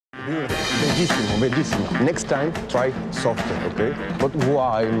Bellissimo, bellissimo. Next time, try softer, okay? But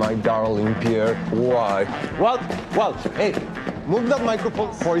why, my darling Pierre? Why? Well, hey, move that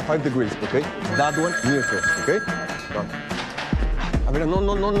microphone 45 degrees, okay? That one near first, okay? A ver,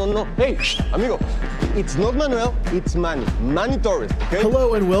 no. Hey, amigo, it's not Manuel, it's Manny. Manny Torres, okay?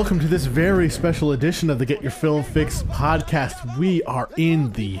 Hello and welcome to this very special edition of the Get Your Film Fix podcast. We are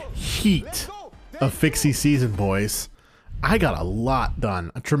in the heat of fixie season, boys. I got a lot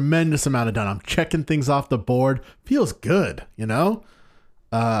done, a tremendous amount of done. I'm checking things off the board. Feels good, you know?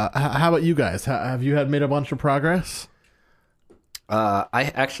 How about you guys? Have you made a bunch of progress?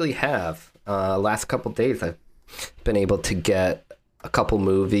 I actually have. Last couple days, I've been able to get a couple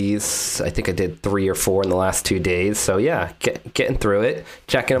movies. I think I did 3 or 4 in the last 2 days. So yeah, getting through it,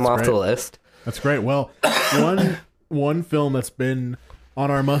 checking them off the list. That's great. Well, one film that's been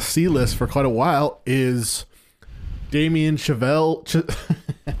on our must-see list for quite a while is Damien Chazelle's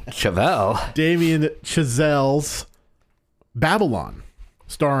Babylon,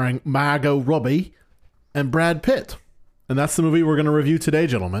 starring Margot Robbie and Brad Pitt. And that's the movie we're going to review today,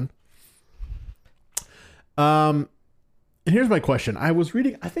 gentlemen. And here's my question. I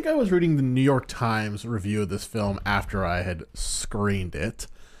think I was reading the New York Times review of this film after I had screened it.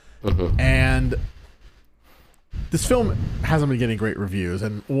 Mm-hmm. And this film hasn't been getting great reviews,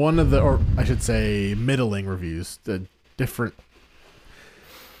 and one of the, or I should say, middling reviews, the different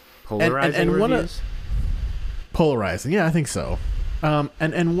polarizing reviews. Polarizing, yeah, I think so.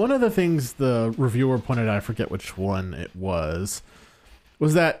 And one of the things the reviewer pointed out, I forget which one it was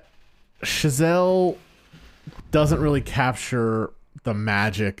that Chazelle doesn't really capture the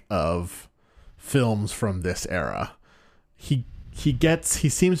magic of films from this era. He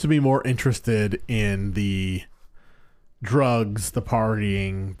seems to be more interested in the drugs, the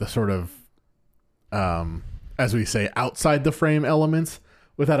partying, the sort of, as we say, outside the frame elements,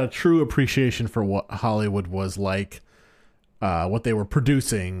 without a true appreciation for what Hollywood was like, what they were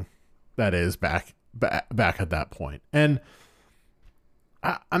producing, that is, back at that point. And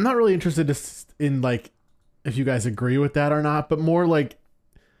I'm not really interested in, like, if you guys agree with that or not, but more like,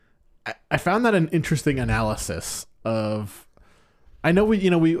 I found that an interesting analysis of, I know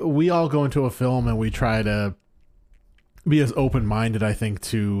we all go into a film and we try to be as open-minded, I think,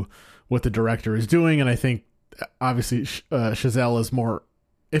 to what the director is doing, and I think obviously Chazelle is more,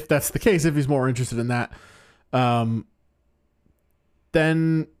 if that's the case, if he's more interested in that,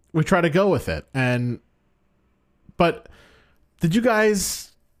 then we try to go with it. But do you guys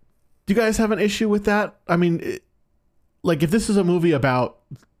have an issue with that? I mean, like, if this is a movie about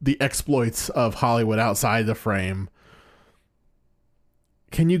the exploits of Hollywood outside the frame,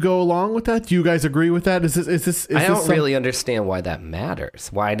 can you go along with that? Do you guys agree with that? I don't really understand why that matters.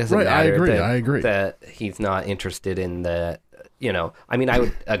 Why does it matter? I agree that he's not interested in the, I mean, I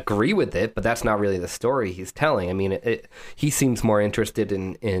would agree with it, but that's not really the story he's telling. I mean, he seems more interested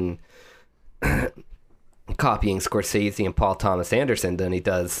in copying Scorsese and Paul Thomas Anderson than he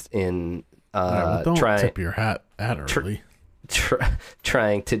does in don't tip your hat at early.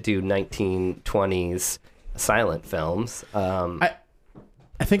 Trying to do 1920s silent films.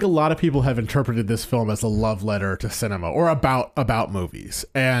 I think a lot of people have interpreted this film as a love letter to cinema, or about movies,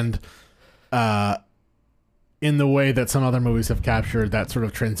 and in the way that some other movies have captured that sort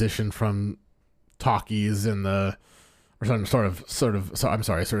of transition from talkies in the, or some sort of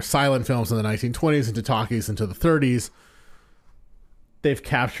silent films in the 1920s into talkies into the 30s. They've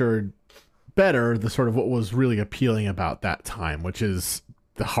captured better the sort of what was really appealing about that time, which is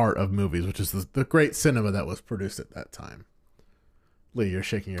the heart of movies, which is the great cinema that was produced at that time. Lee, you're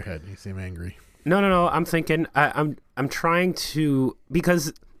shaking your head. You seem angry. No. I'm thinking. I'm trying to,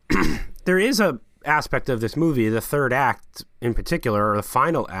 because there is a aspect of this movie, the third act in particular, or the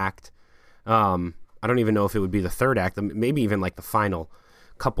final act. I don't even know if it would be the third act. Maybe even like the final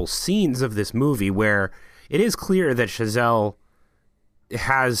couple scenes of this movie, where it is clear that Chazelle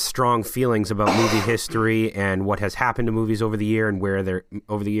has strong feelings about movie history and what has happened to movies over the years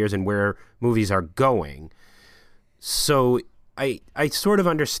and where movies are going. So I sort of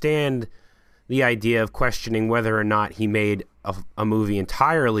understand the idea of questioning whether or not he made a movie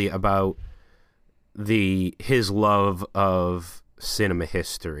entirely about his love of cinema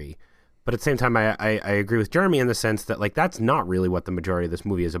history. But at the same time, I agree with Jeremy in the sense that, like, that's not really what the majority of this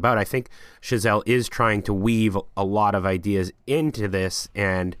movie is about. I think Chazelle is trying to weave a lot of ideas into this,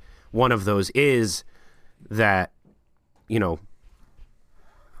 and one of those is that,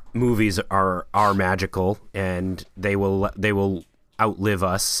 movies are magical and they will outlive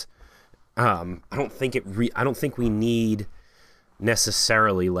us. I don't think we need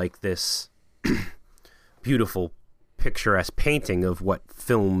necessarily like this beautiful picturesque painting of what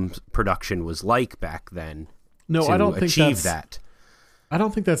film production was like back then. No, to I don't think achieve that's, that. I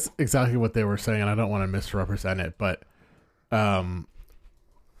don't think that's exactly what they were saying, and I don't want to misrepresent it, but I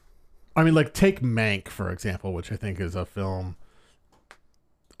mean, like, take Mank, for example, which I think is a film.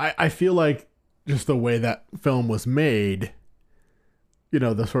 I feel like just the way that film was made, you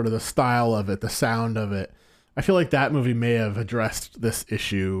know, the sort of the style of it, the sound of it, I feel like that movie may have addressed this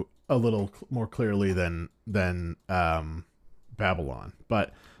issue a little more clearly than Babylon.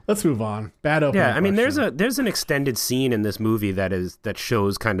 But let's move on. Bad opening. Yeah, I mean, question. there's an extended scene in this movie that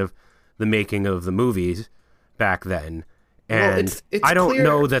shows kind of the making of the movies back then, and it's I don't clear.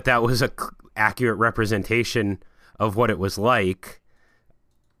 know that was a accurate representation of what it was like.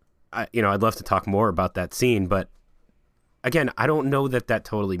 I'd love to talk more about that scene, but again, I don't know that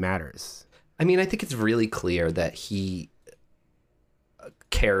totally matters. I mean, I think it's really clear that he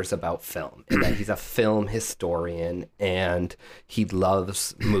cares about film and that he's a film historian and he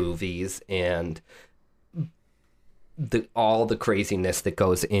loves movies and all the craziness that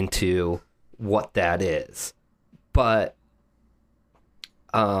goes into what that is. But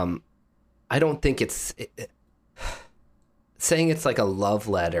I don't think saying it's like a love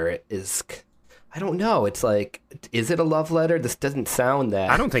letter is, I don't know. It's like, is it a love letter? This doesn't sound that.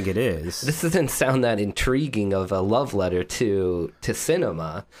 I don't think it is. This doesn't sound that intriguing of a love letter to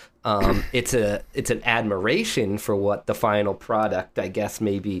cinema. It's an admiration for what the final product, I guess,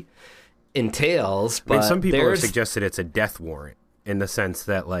 maybe entails. But I mean, some people have suggested it's a death warrant in the sense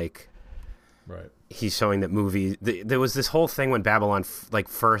that, like, right. He's showing that movies. There was this whole thing when Babylon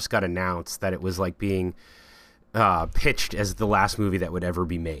first got announced that it was like being pitched as the last movie that would ever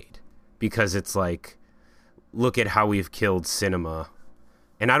be made. Because it's like, look at how we've killed cinema.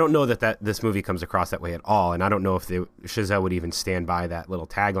 And I don't know that this movie comes across that way at all. And I don't know if Chazelle would even stand by that little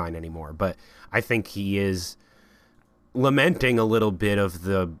tagline anymore. But I think he is lamenting a little bit of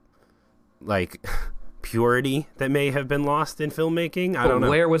the, like, purity that may have been lost in filmmaking. I don't know.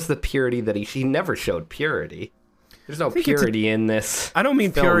 Where was the purity that he never showed purity? There's no purity in this. I don't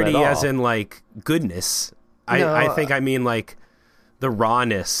mean film purity at all. as in, like, goodness. No, I think I mean, like, the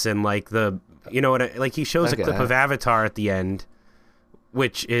rawness and like he shows a clip of Avatar at the end,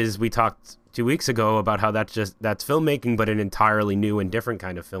 which is, we talked 2 weeks ago about how that's filmmaking, but an entirely new and different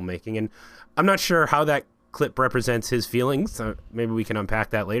kind of filmmaking. And I'm not sure how that clip represents his feelings. So maybe we can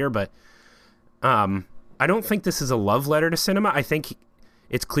unpack that later, but I don't think this is a love letter to cinema. I think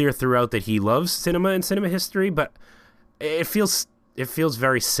it's clear throughout that he loves cinema and cinema history, but it feels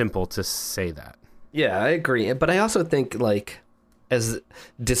very simple to say that. Yeah, I agree. But I also think, like, as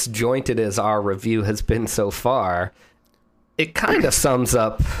disjointed as our review has been so far, it kind of sums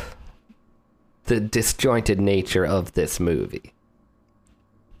up the disjointed nature of this movie.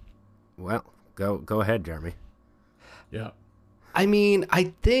 Well, go ahead, Jeremy. Yeah. I mean,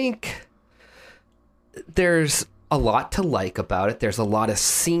 I think there's a lot to like about it. There's a lot of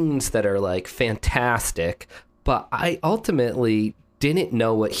scenes that are, like, fantastic, but I ultimately didn't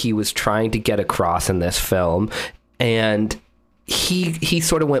know what he was trying to get across in this film, and he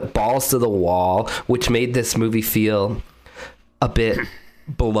sort of went balls to the wall, which made this movie feel a bit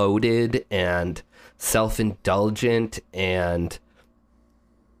bloated and self-indulgent and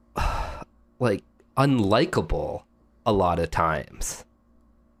like unlikable a lot of times.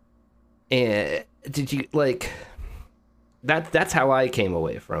 And did you like that's how I came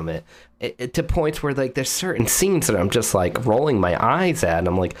away from it. To points where, like, there's certain scenes that I'm just like rolling my eyes at, and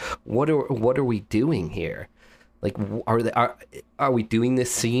I'm like, what are we doing here? Like, are we doing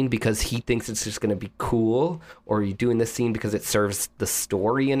this scene because he thinks it's just going to be cool? Or are you doing this scene because it serves the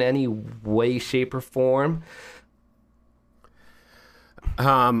story in any way, shape, or form?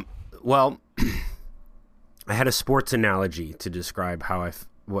 Well, I had a sports analogy to describe how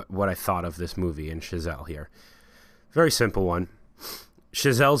what I thought of this movie and Chazelle here. Very simple one.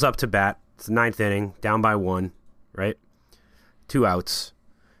 Chazelle's up to bat. It's the 9th inning, down by 1, right? 2 outs.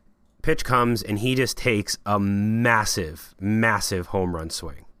 Pitch comes, and he just takes a massive, massive home run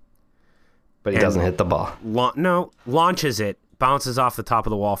swing. But he doesn't hit the ball. Launches it, bounces off the top of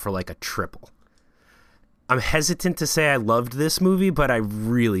the wall for like a triple. I'm hesitant to say I loved this movie, but I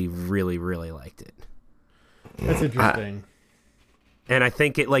really, really, really liked it. That's interesting. And I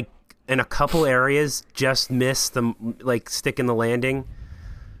think it, like, in a couple areas, just missed the, like, stick in the landing.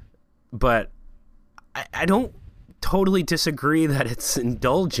 But I don't totally disagree that it's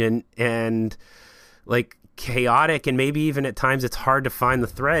indulgent and, like, chaotic, and maybe even at times it's hard to find the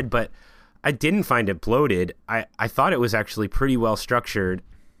thread, but I didn't find it bloated. I thought it was actually pretty well structured.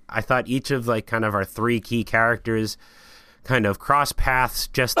 I thought each of, like, kind of our 3 key characters kind of cross paths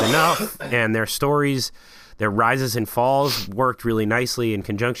just enough, and their stories their rises and falls worked really nicely in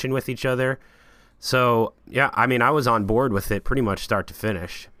conjunction with each other. So, yeah, I mean, I was on board with it pretty much start to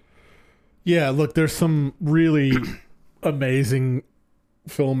finish. Yeah, look, there's some really amazing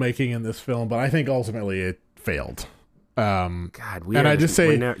filmmaking in this film, but I think ultimately it failed. God, and I just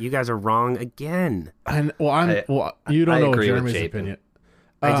say you guys are wrong again. And you don't know Jeremy's opinion.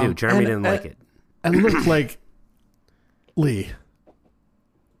 I do. Jeremy didn't like it. And look, like Lee,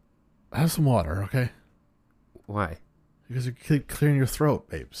 have some water, okay? Why? Because you keep clearing your throat,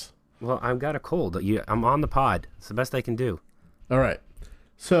 babes. Well, I've got a cold. I'm on the pod. It's the best I can do. All right.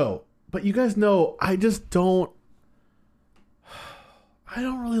 So, but you guys know, I don't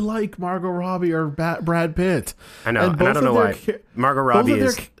really like Margot Robbie or Brad Pitt. I know, and I don't know why. Margot Robbie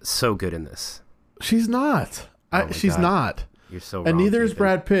is so good in this. She's not. She's not. You're so wrong. And neither is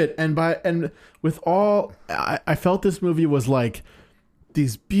Brad Pitt. And with all, I felt this movie was like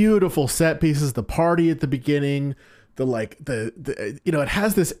these beautiful set pieces. The party at the beginning, it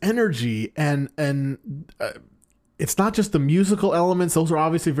has this energy, and it's not just the musical elements; those are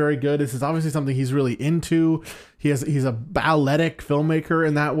obviously very good. This is obviously something he's really into. He's a balletic filmmaker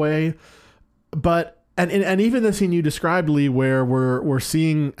in that way, but and even the scene you described, Lee, where we're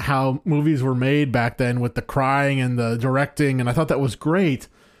seeing how movies were made back then with the crying and the directing, and I thought that was great.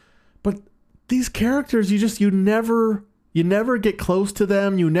 But these characters, you never get close to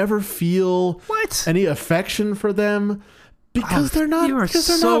them. You never feel any affection for them because they're not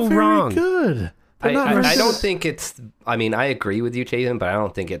very good. I don't think it's. I mean, I agree with you, Chapin, but I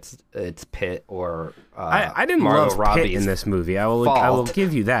don't think it's Pitt or. I didn't Margot love Pitt in this movie. I will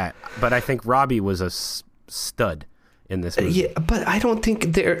give you that, but I think Robbie was a stud in this movie. Yeah, but I don't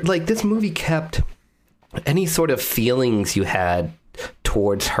think this movie kept any sort of feelings you had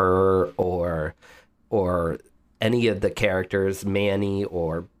towards her or any of the characters, Manny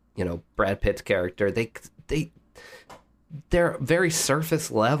or Brad Pitt's character. They're very surface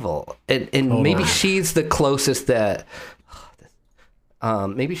level, and maybe she's the closest that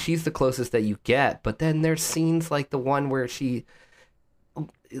you get. But then there's scenes like the one where she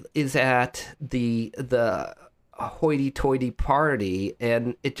is at the hoity-toity party,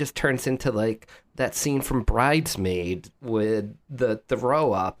 and it just turns into like that scene from Bridesmaid with the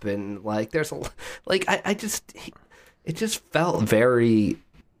throw up, and like there's it just felt very.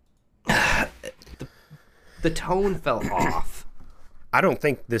 The tone fell off. I don't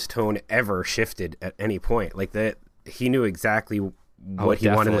think this tone ever shifted at any point. Like that, he knew exactly what he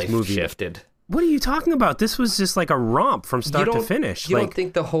wanted this movie. Shifted. What are you talking about? This was just like a romp from start to finish. You don't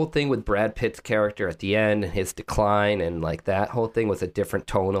think the whole thing with Brad Pitt's character at the end and his decline and like that whole thing was a different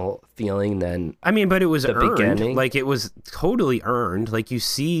tonal feeling than? I mean, but it was the earned. Beginning. Like it was totally earned. Like you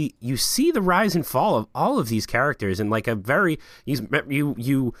see the rise and fall of all of these characters, and like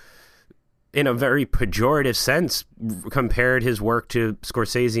you. In a very pejorative sense, compared his work to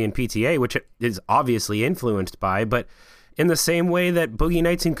Scorsese and PTA, which is obviously influenced by, but in the same way that Boogie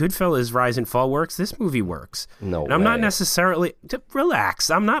Nights and Goodfellas rise and fall works, this movie works. And I'm not necessarily... Relax.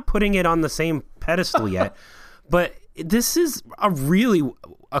 I'm not putting it on the same pedestal yet, but this is a really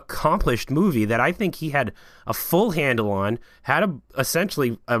accomplished movie that I think he had a full handle on, had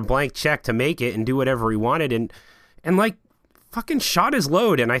essentially a blank check to make it and do whatever he wanted, and like fucking shot his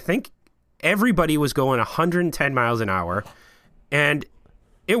load, and I think everybody was going 110 miles an hour, and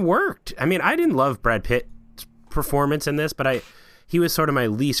it worked. I mean, I didn't love Brad Pitt's performance in this, but he was sort of my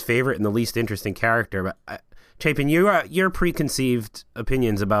least favorite and the least interesting character. But Chapin, your preconceived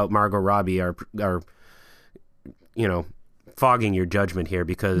opinions about Margot Robbie are fogging your judgment here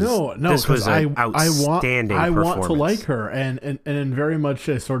because this was an outstanding performance. I want to like her, and in very much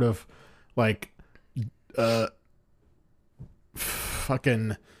a sort of like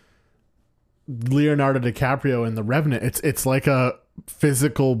fucking Leonardo DiCaprio in The Revenant. It's like a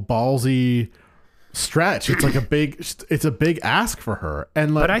physical ballsy stretch. It's like a big ask for her,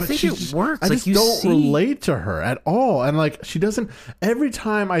 and like, but I think it works. I just don't relate to her at all, and like she doesn't. Every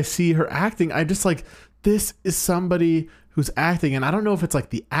time I see her acting, I'm just like, this is somebody who's acting, and I don't know if it's like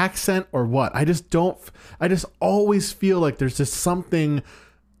the accent or what. I just always feel like there's just something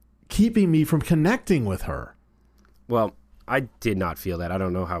keeping me from connecting with her. Well, I did not feel that. I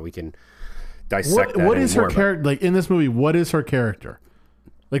don't know how we can dissect that. What is her character like in this movie? What is her character?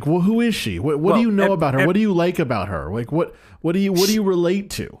 Like, who is she? What do you know about her? What do you like about her? Like, what do you relate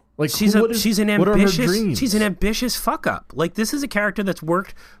to? Like, she's an ambitious fuck up. Like, this is a character that's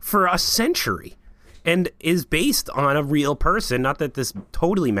worked for a century and is based on a real person. Not that this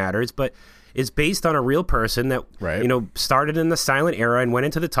totally matters, but is based on a real person that started in the silent era and went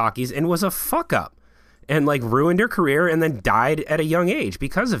into the talkies and was a fuck up. And like ruined her career and then died at a young age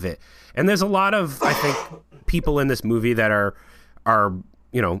because of it. And there's a lot of, I think, people in this movie that are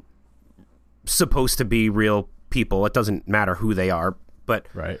supposed to be real people. It doesn't matter who they are, but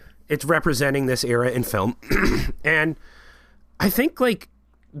it's representing this era in film. And I think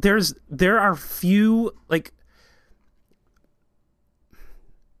there are few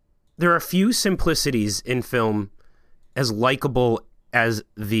simplicities in film as likable as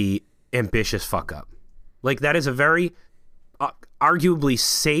the ambitious fuck up. Like, that is a very arguably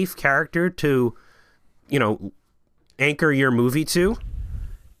safe character to, anchor your movie to.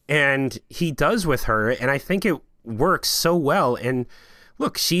 And he does with her, and I think it works so well. And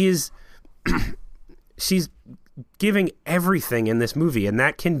look, she's giving everything in this movie, and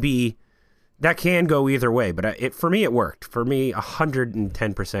that can go either way. But for me, it worked. For me,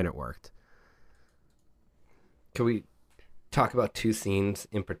 110% it worked. Can we talk about two scenes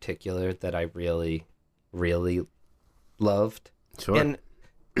in particular that I really, really loved? Sure.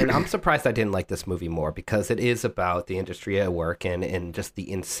 And I'm surprised I didn't like this movie more, because it is about the industry I work in and just the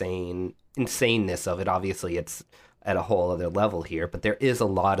insaneness of it. Obviously, it's at a whole other level here, but there is a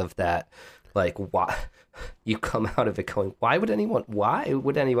lot of that, why you come out of it going, why would anyone want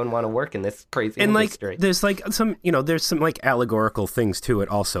to work in this crazy industry? There's some there's some allegorical things to it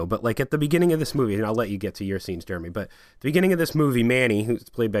also, but at the beginning of this movie, and I'll let you get to your scenes, Jeremy, but the beginning of this movie, Manny, who's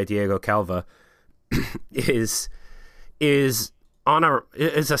played by Diego Calva, is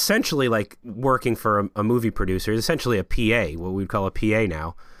essentially working for a movie producer. He's essentially a PA, what we'd call a PA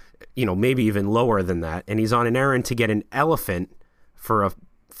now, maybe even lower than that. And he's on an errand to get an elephant for a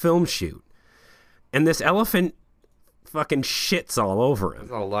film shoot. And this elephant fucking shits all over him.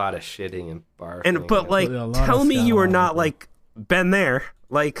 There's a lot of shitting and barking. But tell me you are not been there,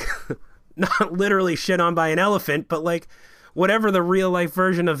 not literally shit on by an elephant, but whatever the real life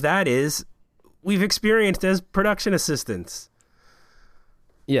version of that is, we've experienced as production assistants.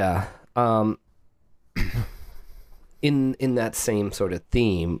 Yeah. In that same sort of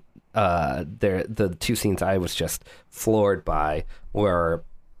theme, the two scenes I was just floored by were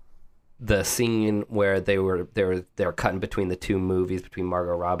the scene where they were cutting between the two movies, between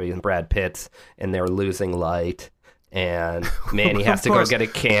Margot Robbie and Brad Pitt's, and they were losing light, and Manny has to go get a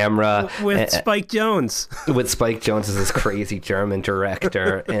camera with Spike Jonze. With Spike Jonze as this crazy German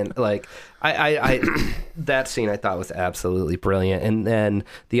director, and I that scene I thought was absolutely brilliant. And then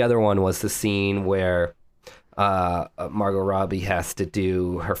the other one was the scene where Margot Robbie has to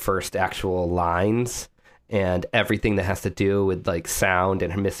do her first actual lines, and everything that has to do with sound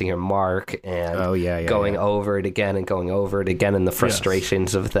and her missing her mark and going over it again and going over it again, and the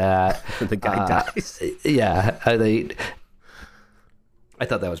frustrations of that. The guy dies. Yeah, I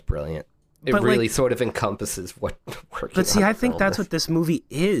thought that was brilliant. It really sort of encompasses what working. But see, I think that's what this movie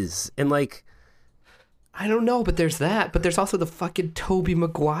is, and I don't know, but there's that. But there's also the fucking Tobey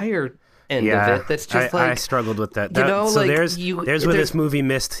Maguire end of it. That's just I struggled with that. There's where this movie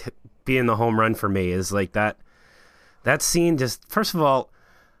missed being the home run for me, is that scene. Just, first of all,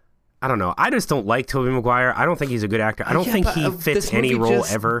 I don't know. I just don't like Tobey Maguire. I don't think he's a good actor. I don't think he fits any role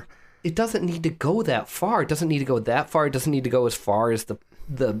ever. It doesn't need to go that far. It doesn't need to go that far. It doesn't need to go as far as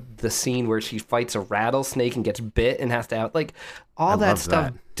the scene where she fights a rattlesnake and gets bit and has to have all that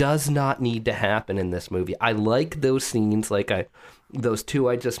stuff does not need to happen in this movie. I like those scenes, those two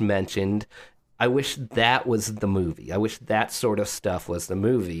I just mentioned. I wish that was the movie. I wish that sort of stuff was the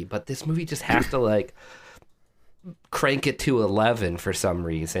movie. But this movie just has to crank it to 11 for some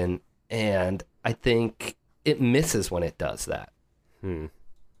reason, and I think it misses when it does that. I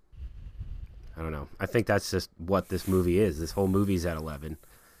don't know. I think that's just what this movie is. This whole movie's at 11.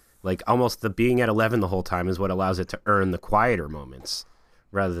 Almost the being at 11 the whole time is what allows it to earn the quieter moments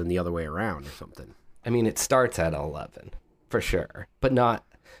rather than the other way around or something. I mean, it starts at 11 for sure, but not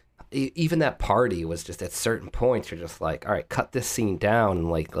even that party was just at certain points you're just all right, cut this scene down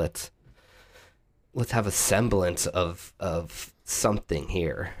and let's have a semblance of something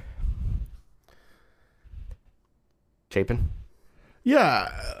here. Chapin?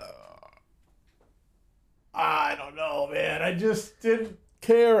 Yeah. I don't know, man. I just didn't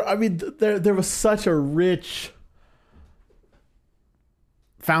care. I mean, there was such a rich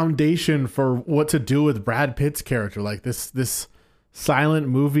foundation for what to do with Brad Pitt's character, this silent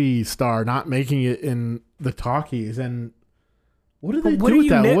movie star not making it in the talkies, and what do they do with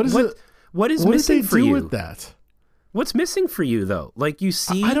that? What is missing for you with that? What's missing for you though? You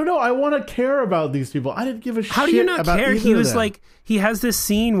see, I don't know. I want to care about these people. I didn't give a shit. How do you not about care? He was he has this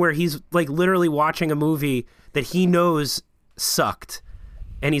scene where he's literally watching a movie that he knows sucked,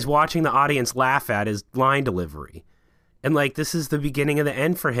 and he's watching the audience laugh at his line delivery. And this is the beginning of the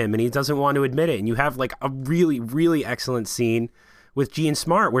end for him, and he doesn't want to admit it. And you have a really, really excellent scene with Jean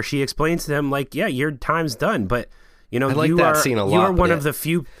Smart, where she explains to him like, yeah, your time's done, but I like you that are scene a you lot, are one but of the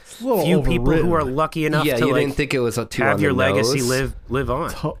few little people who are overwritten. lucky enough Yeah, to you like didn't think it was too have on your the legacy nose. live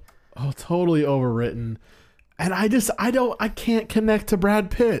on. Totally overwritten. And I can't connect to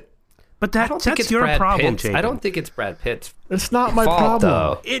Brad Pitt. But I don't think that's it's your Brad problem, Pitt's. Chapin. I don't think it's Brad Pitt's It's not my fault, problem.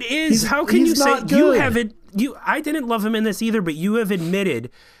 though. It is. How can he's you say not you good. haven't? I didn't love him in this either, but you have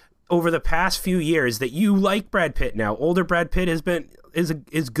admitted over the past few years that you like Brad Pitt now. Older Brad Pitt is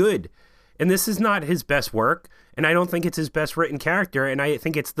good, and this is not his best work, and I don't think it's his best written character, and I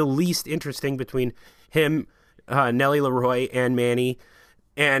think it's the least interesting between him, Nellie Leroy, and Manny,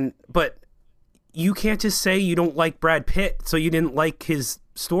 but you can't just say you don't like Brad Pitt, so you didn't like his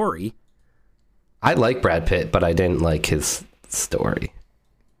story. I like Brad Pitt, but I didn't like his story.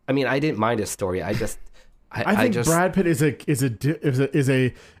 I mean, I didn't mind his story. I think Brad Pitt is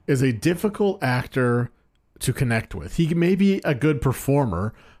a difficult actor to connect with. He may be a good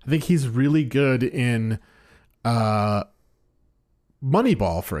performer. I think he's really good in Moneyball,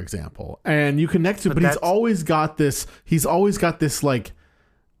 for example, and you connect to. But he's always got this. He's always got this like.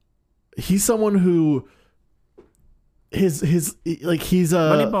 He's someone who he's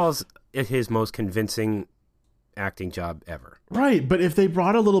Moneyball's his most convincing acting job ever. Right, but if they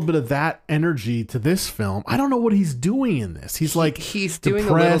brought a little bit of that energy to this film, I don't know what he's doing in this. He's doing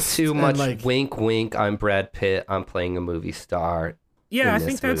a little too much like, wink, wink. I'm Brad Pitt. I'm playing a movie star. Yeah, I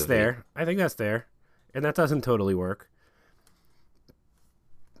think that's there. I think that's there, and that doesn't totally work.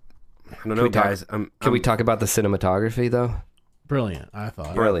 I don't know, guys. Can we talk about the cinematography though? Brilliant, I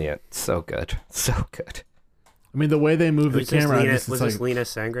thought. Brilliant, so good, so good. I mean, the way they move the camera. Was this Lena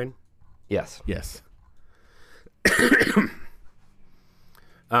Sangren? Yes. Yes.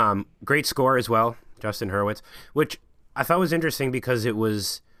 Great score as well, Justin Hurwitz, which I thought was interesting because it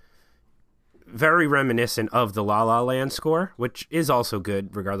was very reminiscent of the La La Land score, which is also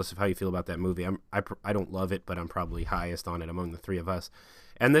good, regardless of how you feel about that movie. I don't love it, but I'm probably highest on it among the three of us.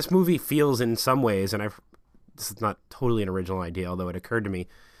 And this movie feels in some ways, and this is not totally an original idea, although it occurred to me,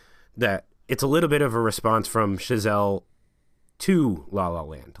 that it's a little bit of a response from Chazelle to La La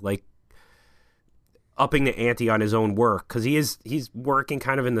Land, like upping the ante on his own work, because he's working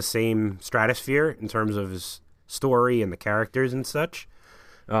kind of in the same stratosphere in terms of his story and the characters and such.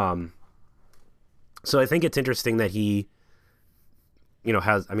 So I think it's interesting that he,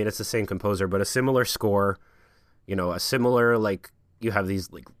 has, I mean, it's the same composer, but a similar score, a similar, like, you have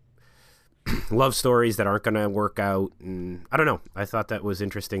these, like, love stories that aren't going to work out. And I don't know. I thought that was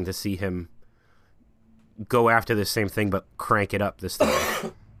interesting to see him go after the same thing, but crank it up this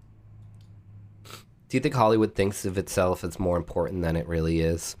time. Do you think Hollywood thinks of itself as more important than it really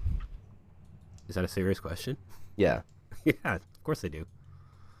is? Is that a serious question? Yeah. Yeah, of course they do.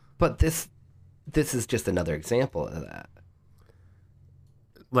 But this is just another example of that.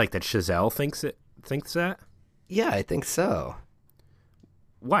 Like that Chazelle thinks that? Yeah, I think so.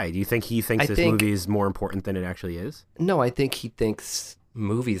 Why? Do you think he thinks this movie is more important than it actually is? No, I think he thinks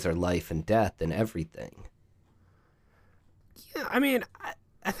movies are life and death and everything. Yeah, I mean,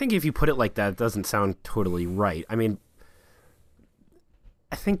 I think if you put it like that, it doesn't sound totally right. I mean,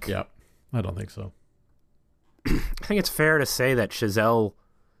 I think... Yeah, I don't think so. I think it's fair to say that Chazelle,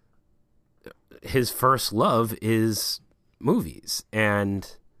 his first love is movies.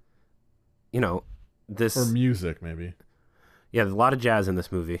 And, this... Or music, maybe. Yeah, there's a lot of jazz in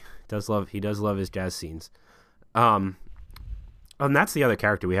this movie. He does love his jazz scenes. And that's the other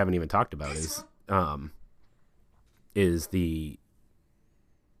character we haven't even talked about is the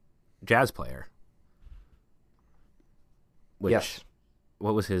jazz player. Which, yes.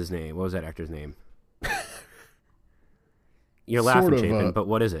 What was his name? What was that actor's name? You're laughing, Chapin, but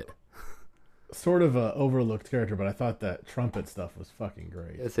what is it? Sort of a overlooked character, but I thought that trumpet stuff was fucking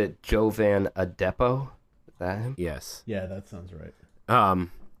great. Is it Jovan Adepo? Is that him? Yes. Yeah, that sounds right.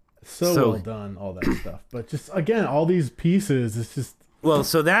 So well done, all that stuff. But just, again, all these pieces, it's just... Well,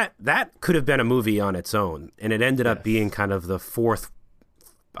 so that could have been a movie on its own, and it ended up being kind of the fifth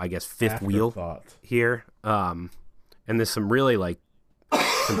wheel here. And there's some really, like,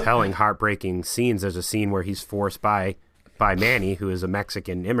 compelling, heartbreaking scenes. There's a scene where he's forced by Manny, who is a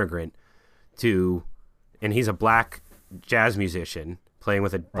Mexican immigrant, and he's a black jazz musician playing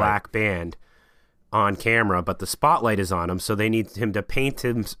with a black band on camera, but the spotlight is on him, so they need him to paint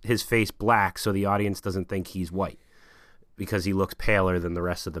his face black so the audience doesn't think he's white because he looks paler than the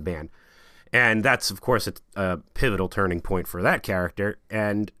rest of the band. And that's, of course, a pivotal turning point for that character.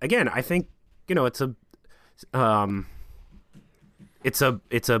 And again, I think, it's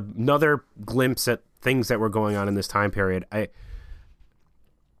another glimpse at things that were going on in this time period.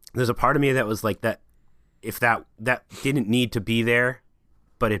 There's a part of me that was like that if that didn't need to be there,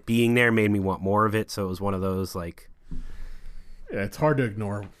 but it being there made me want more of it. So it was one of those like, yeah, it's hard to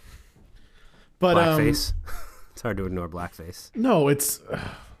ignore. But blackface. It's hard to ignore blackface. No, it's God.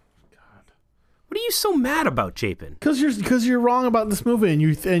 What are you so mad about, Chapin? Because you're wrong about this movie, and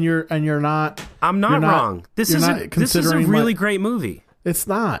you're not. I'm not wrong. This is a really great movie. It's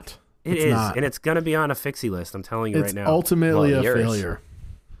not. It is, and it's going to be on a fixie list. I'm telling you right now. It's ultimately a failure.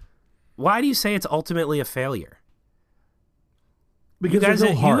 Why do you say it's ultimately a failure? Because there's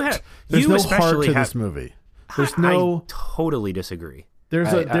no heart. There's no heart to this movie. There's no. I totally disagree. I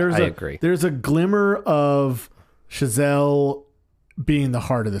agree. There's a glimmer of Chazelle being the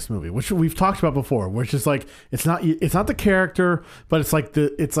heart of this movie, which we've talked about before, which is like it's not the character, but it's like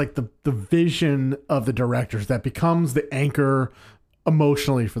the vision of the directors that becomes the anchor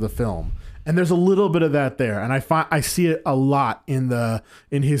emotionally for the film. And there's a little bit of that there, and I see it a lot in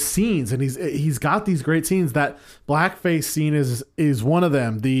his scenes, and he's got these great scenes. That blackface scene is one of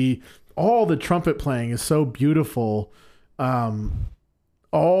them. All the trumpet playing is so beautiful.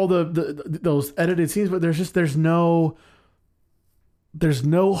 All those edited scenes, but there's no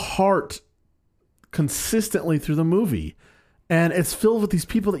heart consistently through the movie, and it's filled with these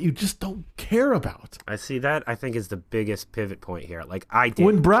people that you just don't care about. I see that. I think is the biggest pivot point here. Like I did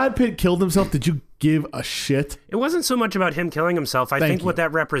when Brad Pitt killed himself. Did you give a shit? It wasn't so much about him killing himself. I think what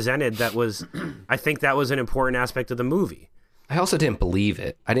that represented, I think that was an important aspect of the movie. I also didn't believe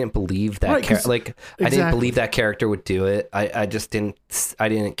it. I didn't believe that. I didn't believe that character would do it. I just didn't. I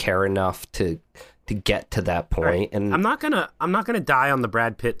didn't care enough to get to that point. Right. And I'm not gonna die on the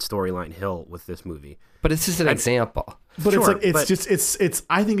Brad Pitt storyline hill with this movie. But it's just an example. But sure,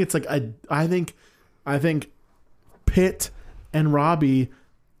 I think Pitt and Robbie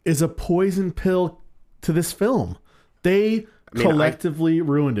is a poison pill to this film. They collectively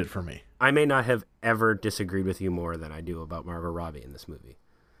ruined it for me. I may not have ever disagreed with you more than I do about Margot Robbie in this movie.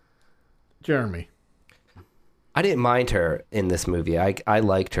 Jeremy. I didn't mind her in this movie. I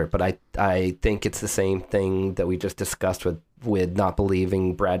liked her, but I think it's the same thing that we just discussed with not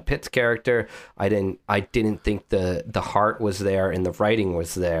believing Brad Pitt's character. I didn't think the heart was there and the writing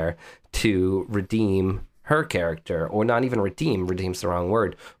was there to redeem her character, or not even redeem's the wrong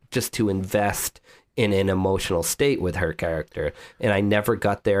word, just to invest in an emotional state with her character. And I never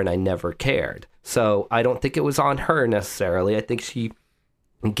got there, and I never cared. So I don't think it was on her necessarily. I think she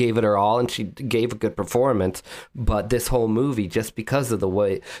gave it her all, and she gave a good performance. But this whole movie, just because of the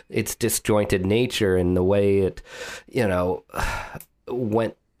way its disjointed nature and the way it,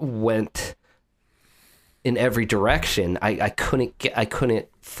 went in every direction, I couldn't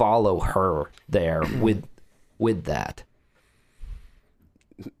follow her there with that.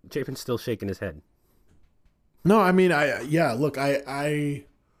 Chapin's still shaking his head. No, I mean,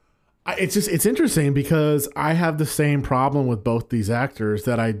 it's interesting because I have the same problem with both these actors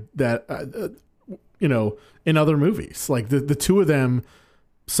that in other movies. Like the two of them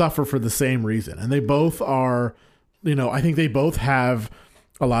suffer for the same reason, and they both are, I think they both have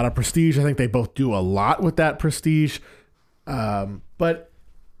a lot of prestige. I think they both do a lot with that prestige. But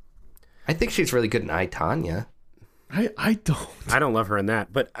I think she's really good in I, Tonya. I don't love her in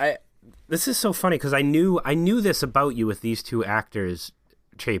that, but this is so funny because I knew this about you with these two actors,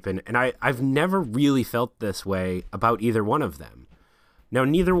 Chapin, and I've never really felt this way about either one of them. Now,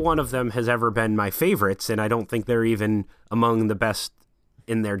 neither one of them has ever been my favorites, and I don't think they're even among the best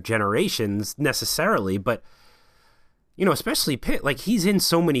in their generations necessarily, but especially Pitt, like he's in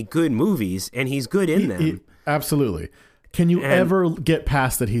so many good movies and he's good in them. Absolutely. Can you ever get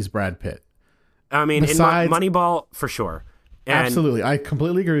past that he's Brad Pitt? I mean, besides, in Moneyball, for sure. And, absolutely, I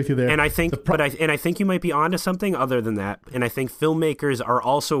completely agree with you there. And I think, I think you might be onto something other than that. And I think filmmakers are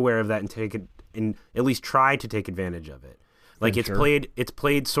also aware of that and at least try to take advantage of it. Like it's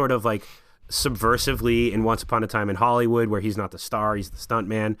played sort of like subversively in Once Upon a Time in Hollywood, where he's not the star, he's the stunt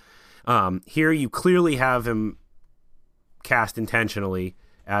man. Here, you clearly have him cast intentionally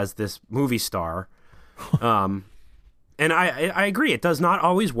as this movie star. And I agree, it does not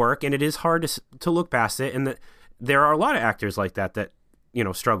always work, and it is hard to look past it, and that there are a lot of actors like that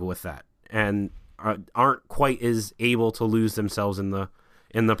struggle with that and aren't quite as able to lose themselves in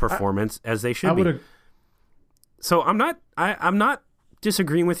the performance as they should be. So I'm not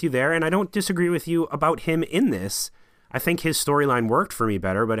disagreeing with you there, and I don't disagree with you about him in this. I think his storyline worked for me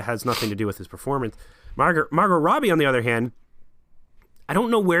better, but it has nothing to do with his performance. Margot Robbie, on the other hand, I don't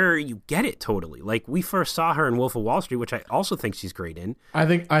know where you get it totally. Like, we first saw her in Wolf of Wall Street, which I also think she's great in. I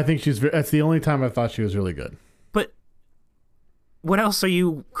think that's the only time I thought she was really good. But what else are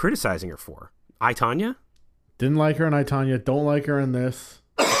you criticizing her for? I, Tonya? Didn't like her in I, Tonya. Don't like her in this.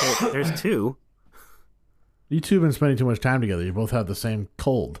 Okay, there's two. You two have been spending too much time together. You both have the same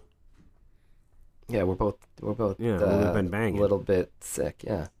cold. Yeah, we're both Yeah, we've been banging. a little bit sick.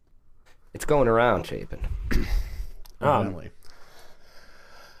 Yeah, it's going around, Chapin. Evidently.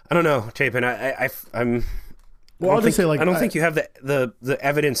 I don't know, Chapin. I'm. Well, I'll just say, like, I don't think you have the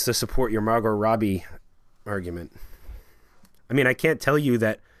evidence to support your Margot Robbie argument. I mean, I can't tell you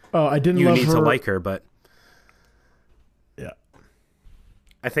that I didn't you love need her. to like her, but Yeah.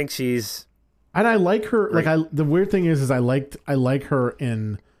 I think she's. And I like her. Right. Like, the weird thing is I like her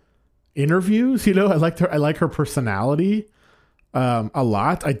in interviews. You know, I like her personality a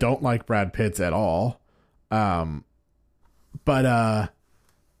lot. I don't like Brad Pitt's at all. But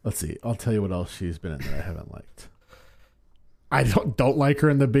let's see. I'll tell you what else she's been in that I haven't liked. I don't like her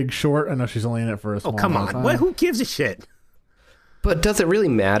in The Big Short. I know she's only in it for a small Come amount of on! time. What? Who gives a shit? But does it really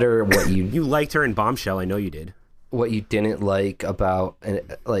matter what you You liked her in Bombshell. I know you did. what you didn't like about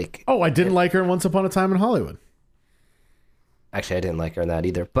like? Oh, I didn't like her in Once Upon a Time in Hollywood. Actually, I didn't like her in that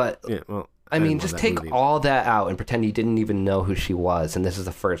either. But Yeah. Well, I mean, didn't love just that take movie. all that out and pretend you didn't even know who she was, and this is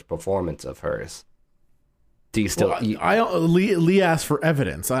the first performance of hers. Do you still? Well, Lee asked for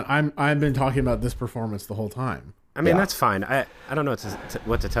evidence. I've been talking about this performance the whole time. I mean, Yeah. that's fine. I don't know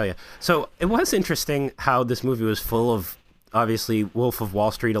what to tell you. So it was interesting how this movie was full of obviously Wolf of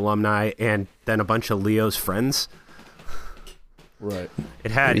Wall Street alumni and then a bunch of Leo's friends. Right.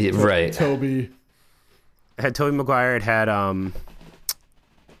 It had right. Toby. It had Tobey Maguire. It had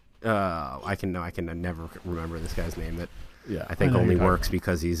I can never remember this guy's name. That Yeah. I think know only you're works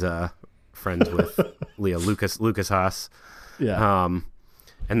because he's friends with Leo Lucas Haas. Yeah.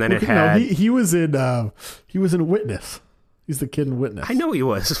 And then it No, had. he was in Witness. He's the kid in Witness. I know he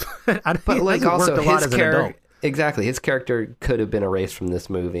was, but Like also worked a lot his as an adult. character. Exactly, his character could have been erased from this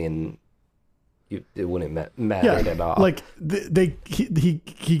movie, and it wouldn't matter at all. Like he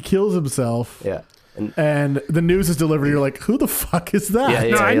kills himself. yeah. And the news is delivered. You're like, who the fuck is that? Yeah,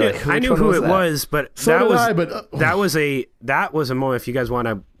 No, I knew, like, which I knew one who was it that? was, but So that did was I, but that was a moment. If you guys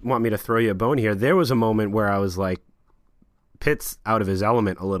want me to throw you a bone here, there was a moment where I was like, Pitt's out of his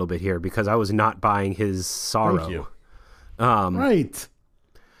element a little bit here because I was not buying his sorrow. Thank you. Right.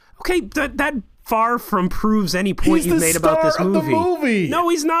 Okay, that far from proves any point He's you've the made about this star of the movie. movie. No,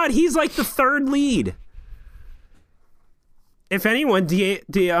 he's not. He's like the third lead. If anyone,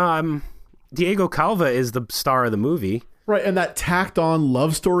 Diego Calva is the star of the movie. Right, and that tacked on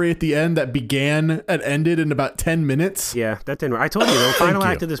love story at the end that began and ended in about 10 minutes. Yeah, that didn't work. I told you, the final you.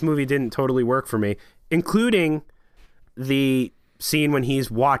 act of this movie didn't totally work for me, including the scene when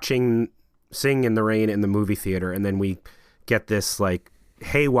he's watching Sing in the Rain in the movie theater, and then we get this, like,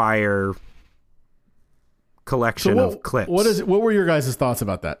 haywire collection of clips. What were your guys' thoughts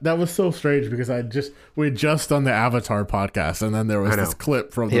about that? That was so strange because we had just done the Avatar podcast, and then there was this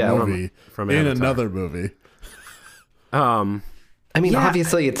clip from the movie from in Avatar. another movie. I mean, Yeah.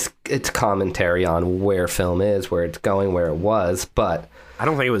 obviously, it's commentary on where film is, where it's going, where it was, but I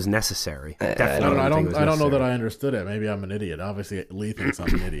don't think it was necessary. Definitely I think it was don't know that necessary. I understood it. Maybe I'm an idiot. Obviously, Lee thinks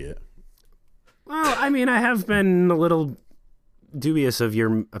I'm an idiot. Well, I mean, I have been a little dubious of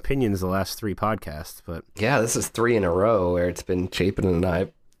your opinions the last 3 podcasts, but yeah, this is 3 in a row where it's been Chapin and I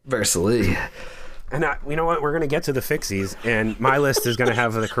versus Lee. and you know what? We're gonna get to the fixies, and my list is gonna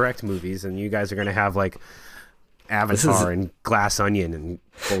have the correct movies, and you guys are gonna have like Avatar and Glass Onion and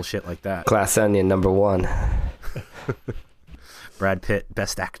bullshit like that. Glass Onion #1. Brad Pitt,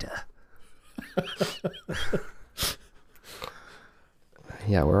 Best Actor.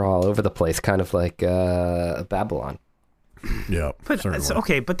 Yeah, we're all over the place, kind of like Babylon. Yeah, But certainly.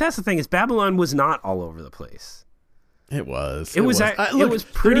 okay, but that's the thing is Babylon was not all over the place. It was. It was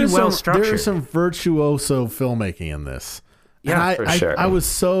pretty there's well There structured. is some virtuoso filmmaking in this. Yeah, And for sure. I was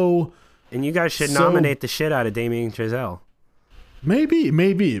so And you guys should So- nominate the shit out of Damien Chazelle.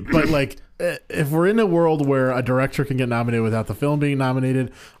 maybe, but like if we're in a world where a director can get nominated without the film being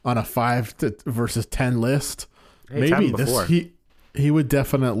nominated on a 5 versus 10 list, Hey, it's maybe happened before. he would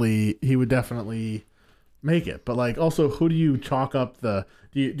definitely make it. But like also, who do you chalk up do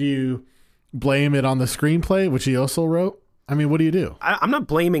you blame it on the screenplay, which he also wrote? I mean, what do you do? I'm not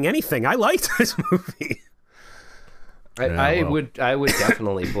blaming anything. I liked this movie. I would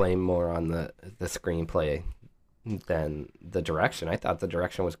definitely blame more on the screenplay than the direction. I thought the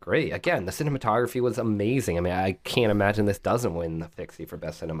direction was great. Again, the cinematography was amazing. I mean, I can't imagine this doesn't win the Fixie for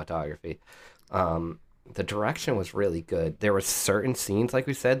best cinematography. The direction was really good. There were certain scenes, like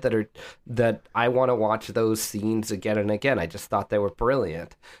we said, that I want to watch those scenes again and again. I just thought they were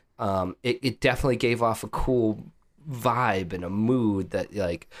brilliant. It definitely gave off a cool vibe and a mood that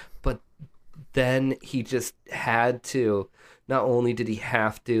but then he just had to, not only did he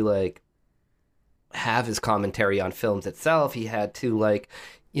have to have his commentary on films itself. He had to, like,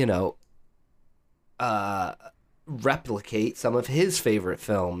 you know, replicate some of his favorite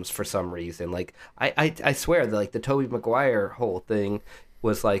films for some reason. Like, I swear that, like, the Tobey Maguire whole thing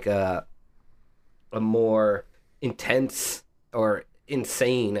was like a more intense, or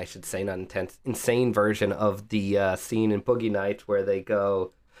insane, I should say, not intense, insane version of the scene in Boogie Nights where they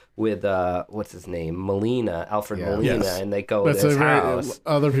go with what's his name, Alfred Molina, Yes. and they go That's to his house.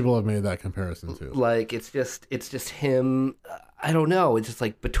 Other people have made that comparison too. Like, it's just him. I don't know. It's just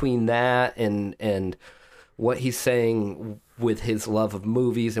like between that and what he's saying with his love of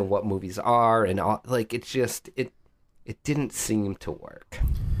movies and what movies are, and all, like, it's just it didn't seem to work.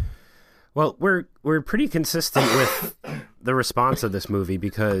 Well, we're pretty consistent with the response of this movie,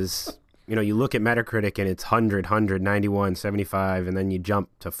 because, you know, you look at Metacritic and it's 100, 91, 75, and then you jump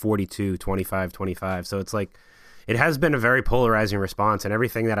to 42, 25, 25. So it's like, it has been a very polarizing response, and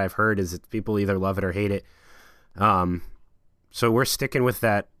everything that I've heard is that people either love it or hate it. So we're sticking with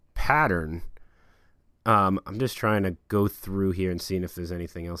that pattern. I'm just trying to go through here and seeing if there's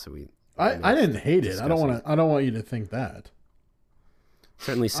anything else that we. I didn't hate it. I don't want you to think that.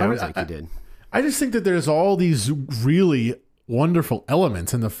 Certainly sounds like you did. I just think that there's all these really wonderful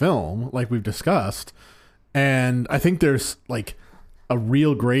elements in the film, like we've discussed, and I think there's like a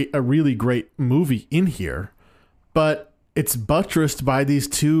really great movie in here, but it's buttressed by these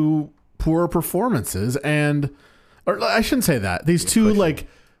two poor performances, or I shouldn't say that. These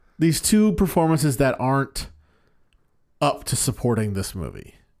two performances that aren't up to supporting this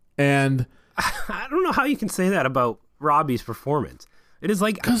movie. And I don't know how you can say that about Robbie's performance. It is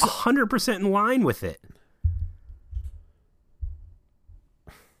like 100% in line with it.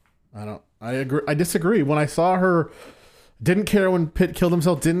 I agree. I disagree. When I saw her, didn't care when Pitt killed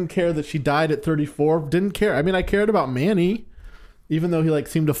himself, didn't care that she died at 34, didn't care. I mean, I cared about Manny, even though he like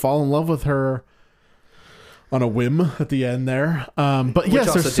seemed to fall in love with her on a whim at the end there. But Which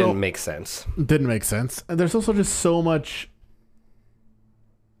yes, also didn't make sense. Didn't make sense. And there's also just so much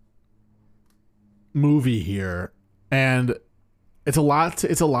movie here, and it's a lot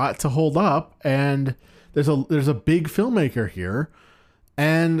to hold up, and there's a big filmmaker here,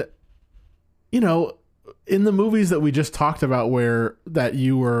 and you know, in the movies that we just talked about where that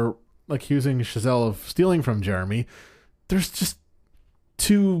you were accusing Chazelle of stealing from Jeremy, there's just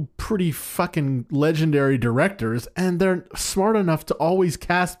two pretty fucking legendary directors, and they're smart enough to always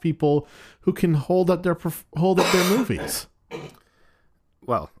cast people who can hold up their movies.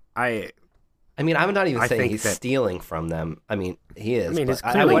 Well, I mean, I'm not even saying he's stealing from them. I mean, he is. I mean,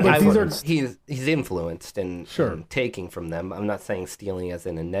 it's he's influenced and taking from them. I'm not saying stealing as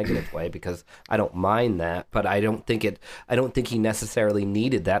in a negative way, because I don't mind that, but I don't think he necessarily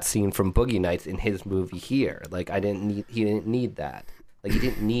needed that scene from Boogie Nights in his movie here. Like, he didn't need that. Like, he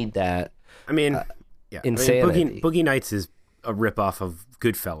didn't need that. I mean, insanity. I mean, Boogie Nights is a ripoff of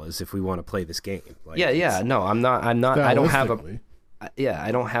Goodfellas if we want to play this game. Like, no, I'm not. I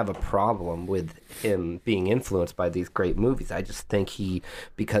don't have a problem with him being influenced by these great movies. I just think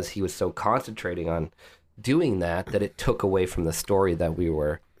because he was so concentrating on doing that it took away from the story that we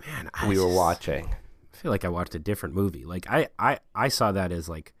were watching. I feel like I watched a different movie. Like, I saw that as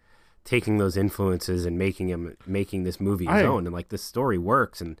like taking those influences and making this movie his own, and like this story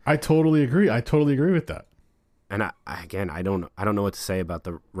works. And I totally agree. With that. And I don't know what to say about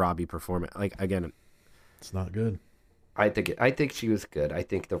the Robbie performance. Like, again, it's not good. I think she was good. I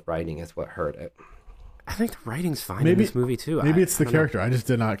think the writing is what hurt it. I think the writing's fine in this movie too. Maybe it's the character. I just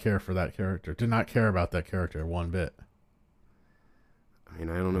did not care for that character. Did not care about that character one bit. I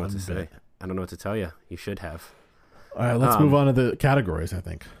mean, I don't know what to say. I don't know what to tell you. You should have. All right, let's move on to the categories, I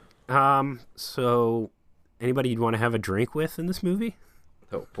think. So anybody you'd want to have a drink with in this movie?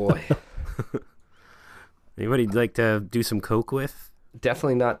 Oh boy. Anybody you'd like to do some coke with?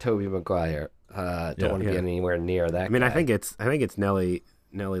 Definitely not Tobey Maguire. Don't want to be anywhere near that. I mean, guy. I think it's Nellie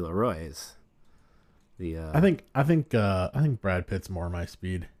Leroy's. I think Brad Pitt's more my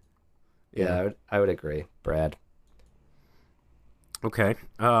speed. Yeah, I would agree, Brad. Okay.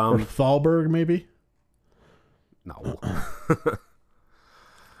 Or Thalberg, maybe. No.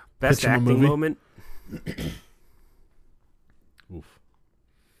 Best acting moment. Oof.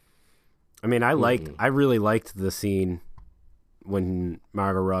 I mean, I really liked the scene when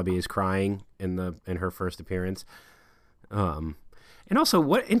Margot Robbie is crying in her first appearance. And also,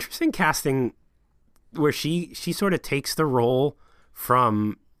 what interesting casting where she sort of takes the role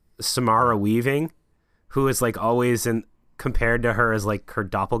from Samara Weaving, who is like always compared to her as like her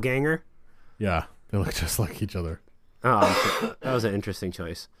doppelganger. Yeah, they look just like each other. That was an interesting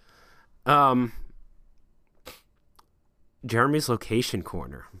choice. Jeremy's location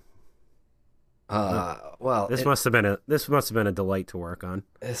corner. Well, This must have been a delight to work on.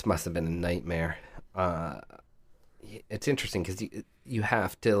 this must have been a nightmare. It's interesting because you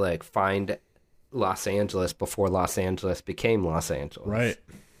have to like find Los Angeles before Los Angeles became Los Angeles. Right.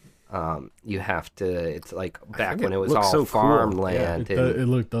 You have to. It's like back when it it was looks all so cool. farmland.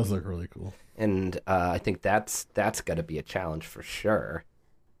 It does look really cool. And I think that's got to be a challenge for sure.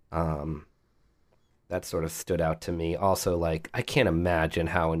 That sort of stood out to me. Also, like, I can't imagine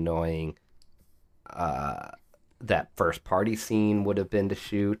how annoying that first party scene would have been to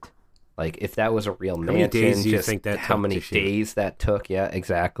shoot. Like, if that was a real mansion, many days do you just think that how took many to shoot? days that took. Yeah,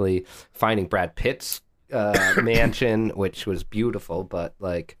 exactly. Finding Brad Pitt's mansion, which was beautiful, but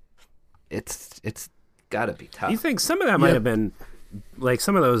like, it's got to be tough. You think some of that might have been like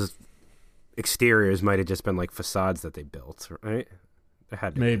some of those exteriors might have just been like facades that they built, right? There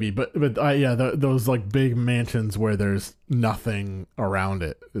had to Maybe, but those like big mansions where there's nothing around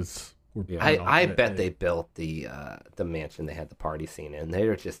it is. I bet they built the mansion they had the party scene in.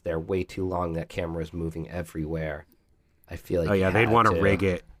 They're way too long. That camera is moving everywhere. I feel like they'd want to rig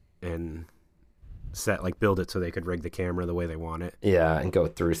it and build it so they could rig the camera the way they want it. Yeah, and go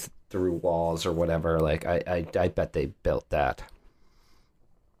through walls or whatever. Like I bet they built that.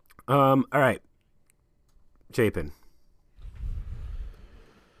 All right, Chapin.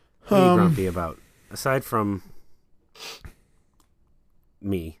 What are you grumpy about? Aside from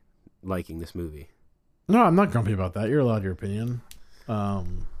me liking this movie. No, I'm not grumpy about that. You're allowed your opinion. Well,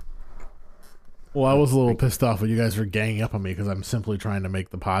 I was a little pissed off when you guys were ganging up on me because I'm simply trying to make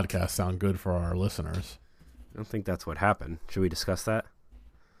the podcast sound good for our listeners. I don't think that's what happened. Should we discuss that?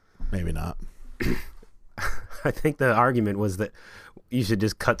 Maybe not. I think the argument was that you should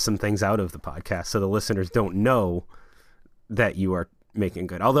just cut some things out of the podcast so the listeners don't know that you are making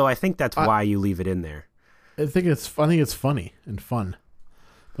good. Although I think that's why you leave it in there. I think it's funny and fun.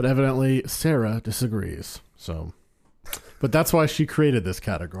 But evidently Sarah disagrees. So, but that's why she created this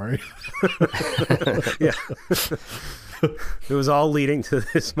category. Yeah. It was all leading to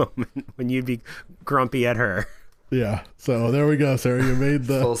this moment when you'd be grumpy at her. Yeah. So there we go, Sarah. You made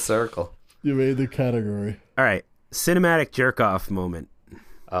the Full circle. You made the category. All right. Cinematic jerk-off moment.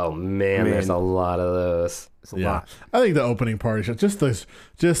 Oh man, there's a lot of those. It's a lot. I think the opening party shot, just the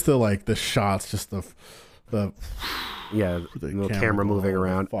like the shots, just the little camera moving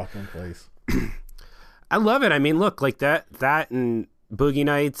around. Fucking place. I love it. I mean, look, like that and Boogie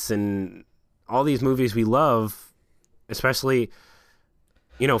Nights and all these movies we love, especially,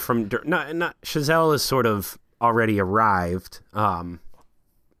 from not Chazelle is sort of already arrived, but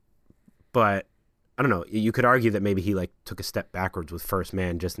I don't know. You could argue that maybe he like took a step backwards with First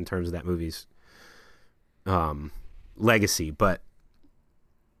Man just in terms of that movie's legacy. But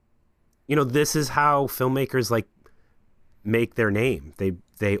this is how filmmakers like make their name. They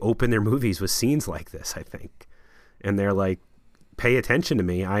open their movies with scenes like this, I think, and they're like, "Pay attention to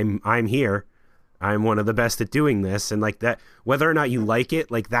me. I'm here. I'm one of the best at doing this." And like that, whether or not you like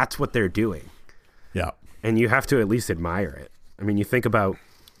it, like that's what they're doing. Yeah, and you have to at least admire it. I mean, you think about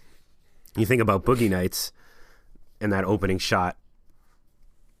Boogie Nights and that opening shot.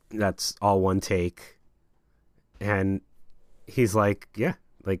 That's all one take, and he's like, "Yeah,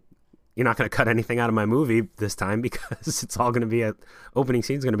 like you're not going to cut anything out of my movie this time because it's all going to be opening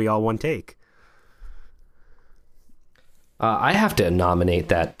scene's going to be all one take." I have to nominate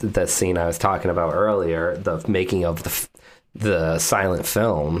the scene I was talking about earlier, the making of the silent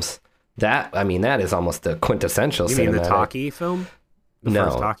films. That is almost the quintessential. You mean the talkie film? The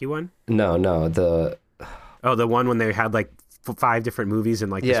first talkie one? No, the one when they had like 5 different movies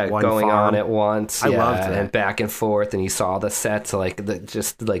and like this one going farm on at once. I loved that. And back and forth, and you saw the sets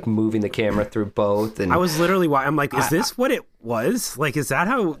just moving the camera through both. And I was literally, I'm like, is this what it was? Like, is that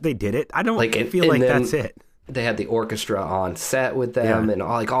how they did it? I don't feel like that's it. They had the orchestra on set with them, and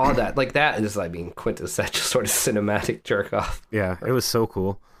all that. Like that is like being quintessential sort of cinematic jerk off. Yeah, it was so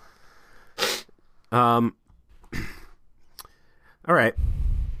cool. All right.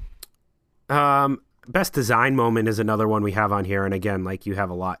 Best design moment is another one we have on here, and again, like you have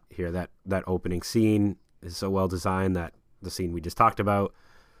a lot here. That opening scene is so well designed. That the scene we just talked about.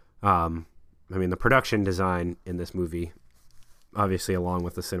 The production design in this movie, obviously, along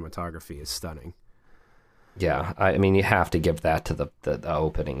with the cinematography, is stunning. Yeah, I mean, you have to give that to the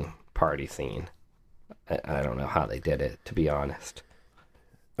opening party scene. I don't know how they did it, to be honest.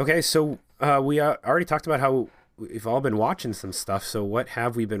 Okay, so we already talked about how we've all been watching some stuff. So what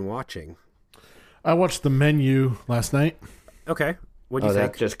have we been watching? I watched The Menu last night. Okay, what do you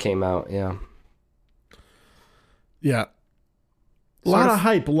think? That just came out, yeah. Yeah. A lot of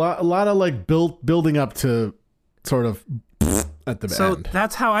hype, a lot of like building up to sort of at the So end.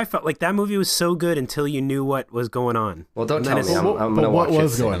 that's how I felt. Like that movie was so good until you knew what was going on. Well, don't And tell then me. it's- I'm gonna But what watch it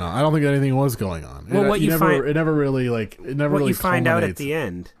was soon. going on? I don't think anything was going on. Well, what you never, find- it never really like it never What really you find out at culminates. the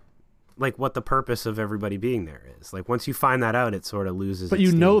end, like what the purpose of everybody being there is. Like once you find that out, it sort of loses. But its you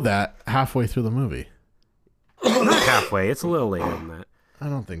steam. know that halfway through the movie. Not halfway. It's a little later than that. I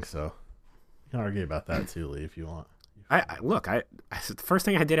don't think so. You can argue about that too, Lee, if you want. The first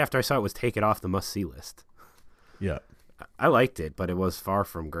thing I did after I saw it was take it off the must-see list. Yeah. I liked it, but it was far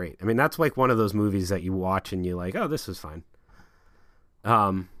from great. I mean, that's like one of those movies that you watch and you're like, oh, this was fine.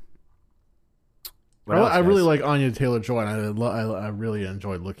 What else, I really guys? like Anya Taylor-Joy, and I really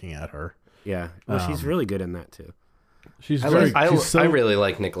enjoyed looking at her. Yeah, well, she's really good in that too. She's I very. like- she's so, I really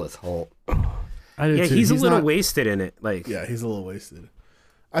like Nicholas Hoult. I did Yeah, too. he's a little not- wasted in it. Like, Yeah, he's a little wasted.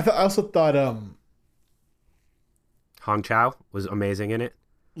 I also thought Hong Chow was amazing in it.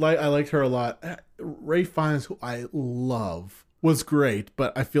 I liked her a lot. Ray Fiennes, who I love, was great,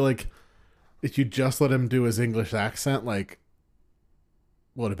 but I feel like if you just let him do his English accent, like,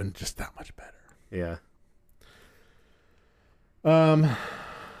 would have been just that much better. Yeah. I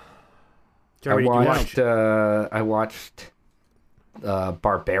Jeremy, did you watch? watched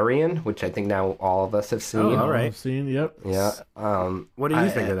Barbarian, which I think now all of us have seen. Oh, all right. I've seen, yep. Yeah. What do you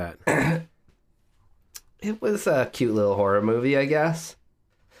think of that? It was a cute little horror movie, I guess.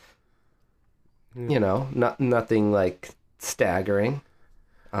 Hmm. You know, nothing like staggering.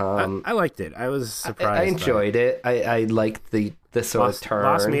 I liked it. I was surprised. I enjoyed it. I liked the sort of turn.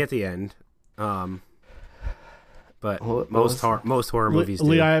 Lost me at the end. But most horror movies do.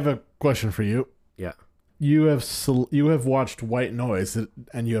 Lee, I have a question for you. Yeah. You have watched White Noise,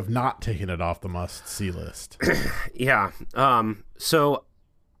 and you have not taken it off the must-see list. Yeah. So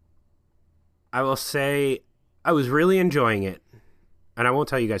I will say I was really enjoying it. And I won't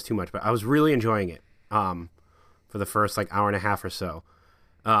tell you guys too much, but I was really enjoying it for the first like hour and a half or so.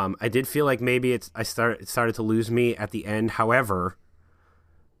 I did feel like maybe it started to lose me at the end. However,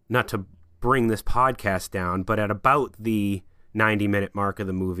 not to bring this podcast down, but at about the 90-minute mark of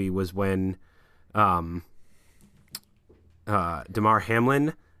the movie was when Damar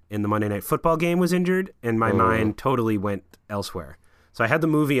Hamlin in the Monday Night Football game was injured, and my mind totally went elsewhere. So I had the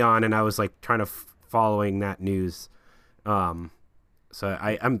movie on, and I was like trying to following that news. So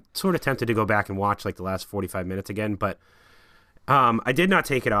I'm sort of tempted to go back and watch like the last 45 minutes again, but I did not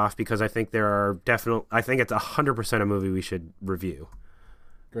take it off because I think I think it's 100% a movie we should review.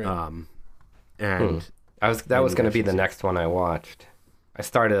 Great. And that was going to be the next one I watched. I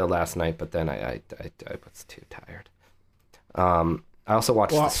started it last night, but then I was too tired. I also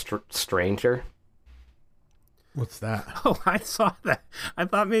watched The Stranger. What's that? Oh, I saw that. I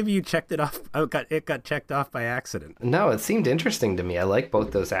thought maybe you checked it off. It got checked off by accident. No, it seemed interesting to me. I like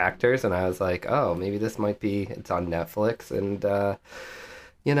both those actors, and I was like, oh, maybe this might be. It's on Netflix, and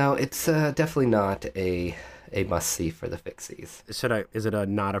it's definitely not a must see for the fixies. Is it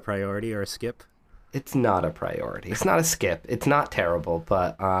not a priority or a skip? It's not a priority. It's not a skip. It's not terrible,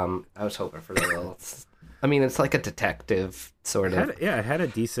 but I was hoping for the little. I mean, it's like a detective sort of. It had a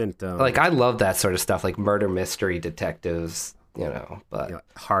decent. Like I love that sort of stuff, like murder mystery detectives, but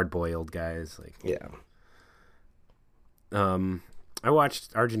hard-boiled guys, like yeah. I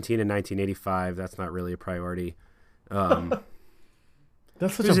watched Argentina in 1985. That's not really a priority.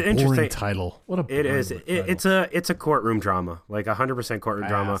 That's such It was a boring interesting- title. What a It boring is. title. It's a courtroom drama, like 100% courtroom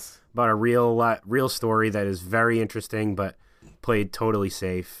drama Ass. about a real story that is very interesting, but played totally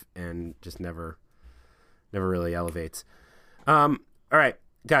safe and just never really elevates. All right,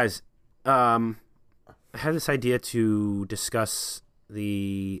 guys. I had this idea to discuss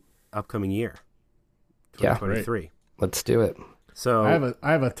the upcoming year, Yeah. 2023. Let's do it. So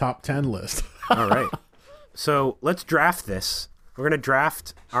I have a top 10 list. all right. So let's draft this. We're going to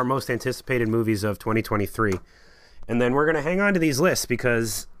draft our most anticipated movies of 2023. And then we're going to hang on to these lists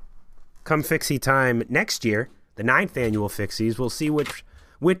because come Fixie time next year, the 9th annual Fixies, we'll see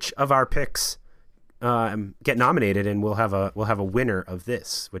which of our picks get nominated, and we'll have a winner of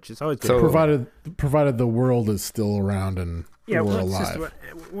this, which is always good. So- provided the world is still around and we're well, alive.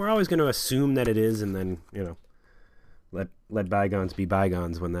 we're always going to assume that it is, and then let bygones be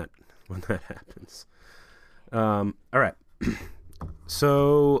bygones when that happens. All right.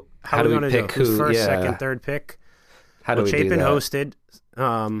 So how do we we want to do? pick Who's who- first, yeah. second, third pick? How do we do Chapin that? hosted.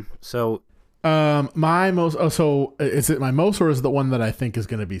 So My most. Oh, so is it my most, or is it the one that I think is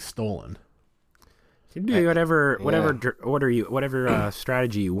going to be stolen? you do whatever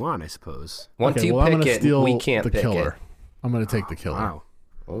strategy you want, I suppose. Once Okay, you well, I'm pick gonna it, steal we can't the pick killer. it. I'm going to take the killer. Wow.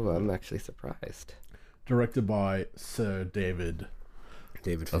 Oh, I'm actually surprised. Directed by Sir David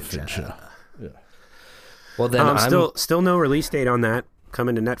David Fincher. Fincher. Yeah. Well, then I'm still no release date on that.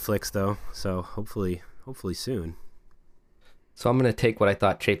 Coming to Netflix though, so hopefully soon. So I'm going to take what I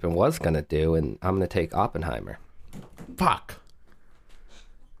thought Chapin was going to do, and I'm going to take Oppenheimer. Fuck.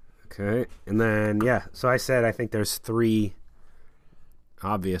 Okay, and then so I said I think there's 3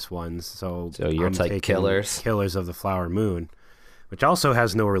 obvious ones. So you're I'm like taking Killers of the Flower Moon, which also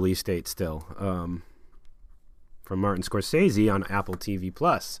has no release date still. From Martin Scorsese on Apple TV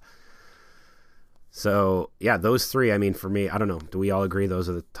Plus. So yeah, those 3. I mean, for me, I don't know. Do we all agree those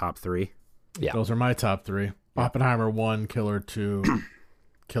are the top 3? Yeah, Those are my top 3. Oppenheimer 1, Killer 2,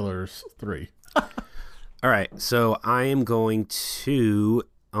 Killers 3. All right, so I am going to,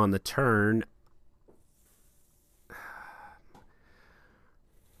 on the turn, I'm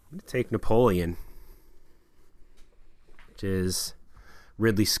going to take Napoleon, which is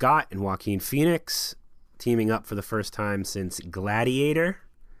Ridley Scott and Joaquin Phoenix teaming up for the first time since Gladiator,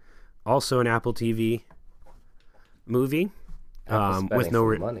 also an Apple TV movie, with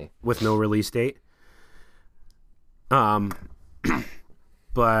no release date.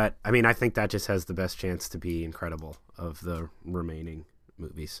 But I mean, I think that just has the best chance to be incredible of the remaining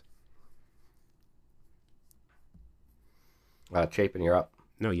movies. Chapin, you're up.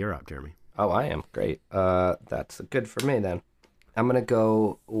 No, you're up, Jeremy. Oh, I am. Great. That's good for me then. I'm going to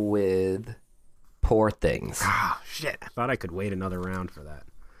go with Poor Things. Ah, shit. I thought I could wait another round for that.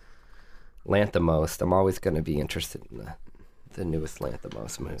 Lanthimos. I'm always going to be interested in the newest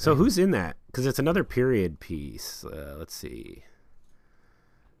Lanthimos movie. So who's in that? Because it's another period piece. Let's see.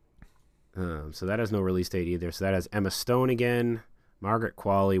 So that has no release date either. So that has Emma Stone again, Margaret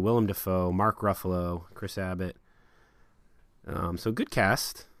Qualley, Willem Dafoe, Mark Ruffalo, Chris Abbott. So good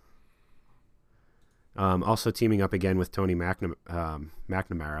cast. Also teaming up again with Tony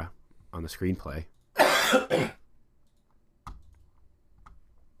McNamara on the screenplay,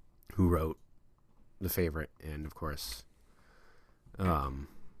 who wrote The Favorite and, of course, The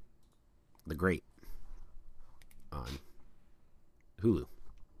Great on Hulu.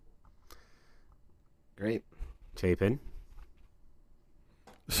 Great. Chapin.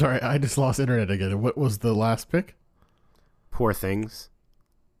 Sorry, I just lost internet again. What was the last pick? Poor Things.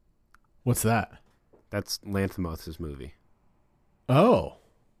 What's that? That's Lanthimos' movie. Oh.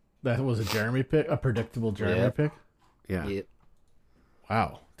 That was a Jeremy pick? A predictable Jeremy pick? Yeah. Yep.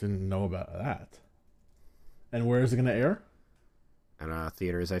 Wow. Didn't know about that. And where is it going to air? At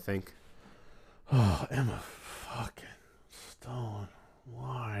theaters, I think. Oh, Emma fucking Stone.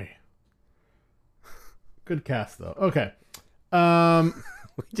 Why? Good cast, though. Okay.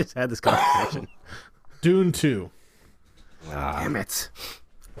 We just had this conversation. Dune 2. Damn it.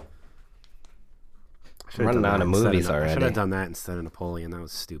 I'm running out of movies already. I should have done that instead of Napoleon. That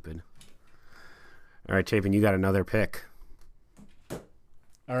was stupid. All right, Chapin, you got another pick.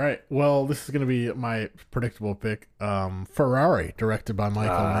 All right. Well, this is going to be my predictable pick. Ferrari, directed by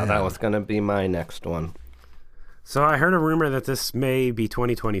Michael Mann. That was going to be my next one. So I heard a rumor that this may be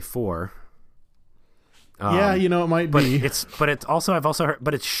 2024. Yeah, it might be. I've also heard,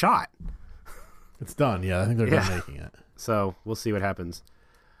 but it's shot. It's done. Yeah, I think they're done making it. So we'll see what happens.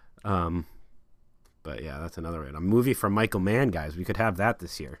 But yeah, that's another one. A movie from Michael Mann, guys. We could have that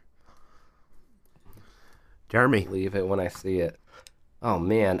this year. Jeremy. Leave it when I see it. Oh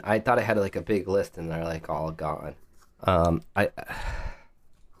man, I thought I had like a big list and they're like all gone. I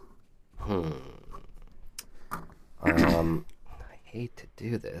hate to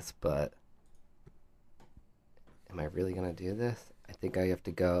do this, but am I really gonna do this? I think I have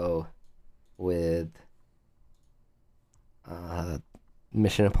to go with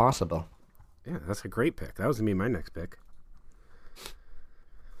Mission Impossible. Yeah, that's a great pick. That was gonna be my next pick.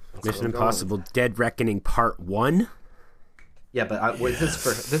 Mission Impossible: Dead Reckoning Part 1. Yeah, but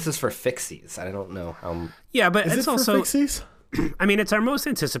this is for fixies. I don't know how. Yeah, but Is it's it also for fixies? I mean, it's our most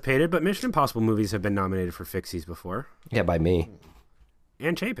anticipated, but Mission Impossible movies have been nominated for fixies before. Yeah, by me.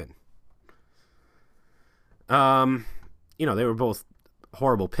 And Chapin. They were both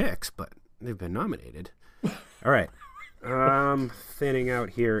horrible picks, but they've been nominated. All right. Thinning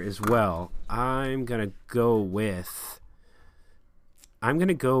out here as well. I'm gonna go with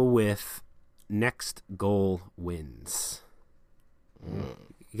Next Goal Wins.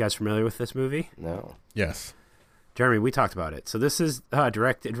 You guys familiar with this movie? No. Yes. Jeremy, we talked about it. So this is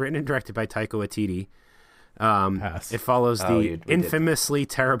written and directed by Taika Waititi. It follows the infamously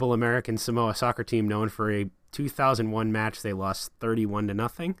terrible American Samoa soccer team known for a 2001 match they lost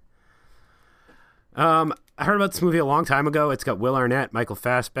 31-0. I heard about this movie a long time ago. It's got Will Arnett, Michael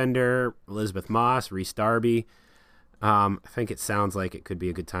Fassbender, Elizabeth Moss, Rhys Darby. I think it sounds like it could be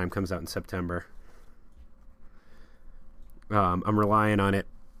a good time. Comes out in September. I'm relying on it.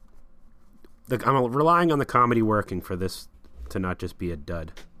 I'm relying on the comedy working for this to not just be a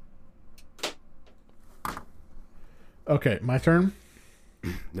dud. Okay, my turn.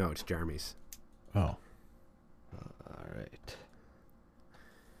 No, it's Jeremy's. Oh, All right.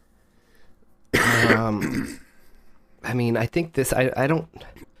 I mean, I think this. I don't.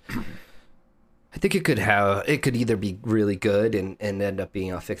 I think it could either be really good and end up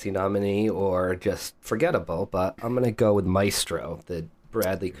being a Fixie nominee or just forgettable. But I'm gonna go with Maestro, the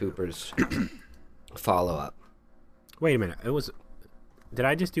Bradley Cooper's follow up. Wait a minute. Did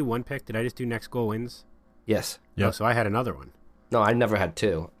I just do one pick? Did I just do Next Goal Wins? Yes. Yep. Oh, so I had another one. No, I never had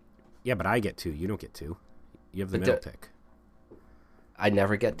two. Yeah, but I get two. You don't get two. You have the middle pick. I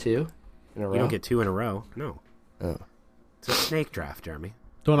never get two in a row. You don't get two in a row. No. Oh. It's a snake draft, Jeremy.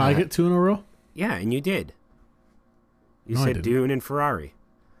 don't I get 2 in a row? Yeah, and you did. You No, I said didn't. Dune and Ferrari.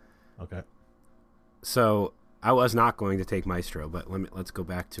 Okay. So I was not going to take Maestro, but let's go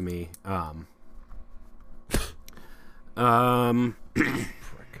back to me. God,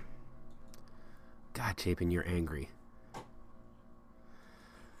 Chapin, you're angry.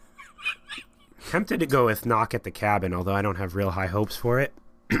 Tempted to go with Knock at the Cabin, although I don't have real high hopes for it.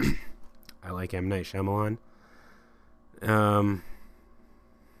 I like M. Night Shyamalan. I'm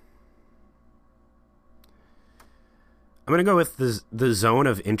going to go with the Zone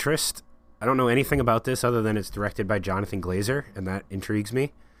of Interest. I don't know anything about this other than it's directed by Jonathan Glazer, and that intrigues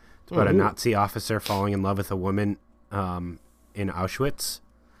me. It's about a Nazi officer falling in love with a woman in Auschwitz.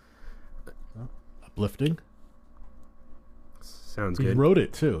 Uplifting. Sounds He good. wrote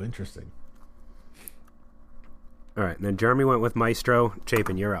it too. Interesting. All right, and then Jeremy went with Maestro.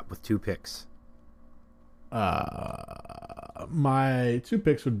 Chapin, you're up with 2 picks. My 2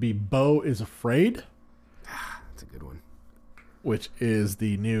 picks would be Beau is Afraid, That's a good one. which is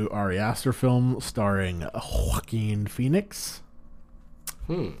the new Ari Aster film starring Joaquin Phoenix.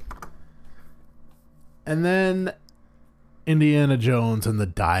 And then Indiana Jones and the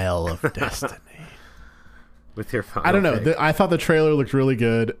Dial of Destiny. With your final I don't know. pick. I thought the trailer looked really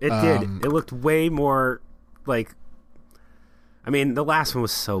good. It did. It looked way more like... I mean, the last one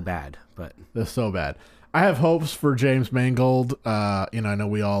was so bad, but... They're so bad. I have hopes for James Mangold. I know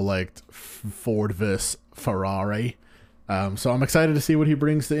we all liked Ford vs. Ferrari. So I'm excited to see what he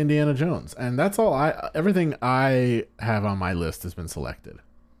brings to Indiana Jones. And that's all. Everything I have on my list has been selected.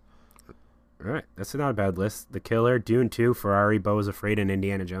 All right, that's not a bad list. The Killer, Dune 2, Ferrari, Beau is Afraid, and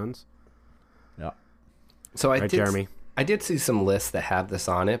Indiana Jones. Yeah. So Jeremy. I did see some lists that have this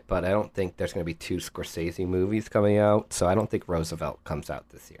on it, but I don't think there's going to be 2 Scorsese movies coming out. So I don't think Roosevelt comes out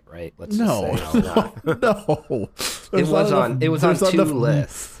this year, right? Let's No. just say No. it was on 2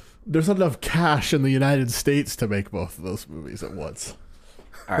 lists. There's not enough cash in the United States to make both of those movies at once.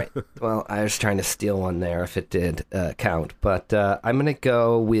 All right. Well, I was trying to steal one there if it did count, but I'm going to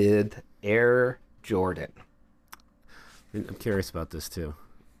go with Air Jordan. I'm curious about this, too.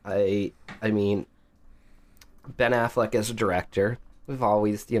 I mean, Ben Affleck as a director, we've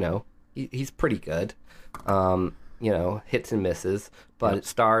always, he's pretty good. Hits and misses, but it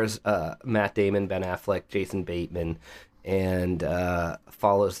stars Matt Damon, Ben Affleck, Jason Bateman, and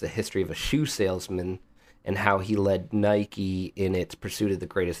follows the history of a shoe salesman and how he led Nike in its pursuit of the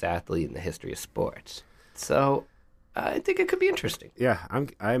greatest athlete in the history of sports. So I think it could be interesting. Yeah,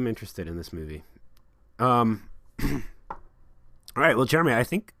 I'm interested in this movie. All right, well, Jeremy, I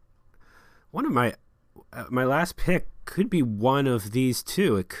think one of my last pick could be one of these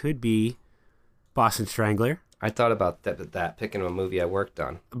two. It could be Boston Strangler. I thought about that picking a movie I worked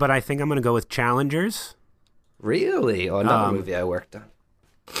on. But I think I'm going to go with Challengers. Really? Oh, another movie I worked on.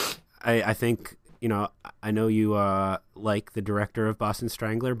 I think, I know you like the director of Boston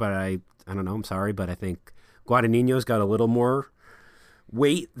Strangler, but I don't know, I'm sorry, but I think Guadagnino's got a little more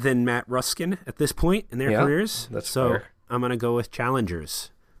weight than Matt Ruskin at this point in their careers. That's so fair. I'm going to go with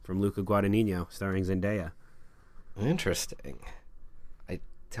Challengers from Luca Guadagnino, starring Zendaya. Interesting. I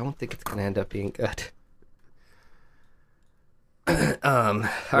don't think it's going to end up being good. All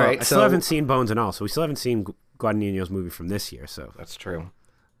right. I still haven't seen Bones and All, so we still haven't seen Guadagnino's movie from this year. So That's true.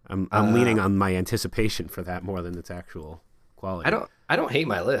 I'm leaning on my anticipation for that more than its actual quality. I don't hate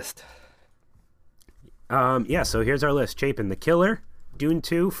my list. So here's our list. Chapin, The Killer, Dune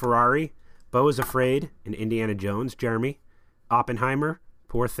 2, Ferrari, Beau is Afraid, and Indiana Jones. Jeremy, Oppenheimer,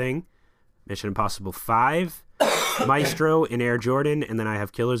 Poor Thing, Mission Impossible 5, Maestro, and Air Jordan, and then I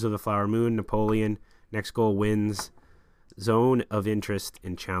have Killers of the Flower Moon, Napoleon, Next Goal Wins, Zone of Interest,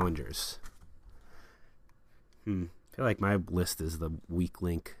 and Challengers. I feel like my list is the weak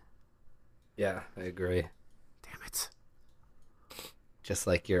link. Yeah, I agree. Damn it. Just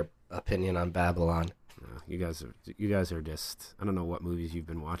like your opinion on Babylon. You guys are just, I don't know what movies you've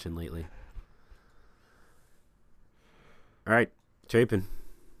been watching lately. All right, Chapin.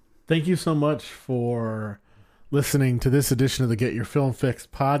 Thank you so much for listening to this edition of the Get Your Film Fix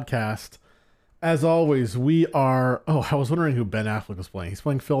podcast. As always, we are... Oh, I was wondering who Ben Affleck was playing. He's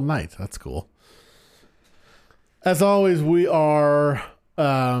playing Phil Knight. That's cool. As always, we are...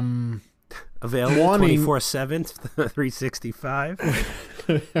 Available 24/7,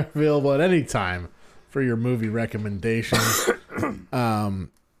 365. Available at any time for your movie recommendations.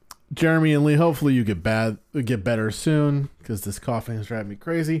 Jeremy and Lee, hopefully you get better soon, because this coughing is driving me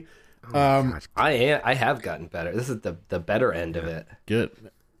crazy. I have gotten better. This is the better end of it.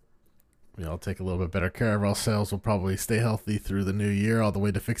 Good. We all take a little bit better care of ourselves. We'll probably stay healthy through the new year, all the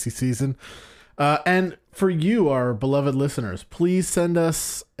way to Fixie season. And for you, our beloved listeners, please send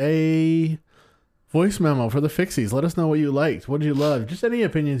us a voice memo for the Fixies. Let us know what you liked. What did you love? Just any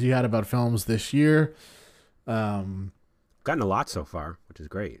opinions you had about films this year. Gotten a lot so far, which is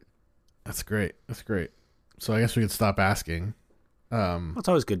great. That's great. So I guess we could stop asking. Well, it's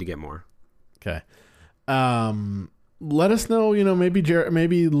always good to get more. Okay. Let us know, maybe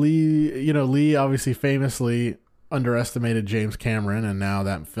Lee, Lee obviously famously underestimated James Cameron, and now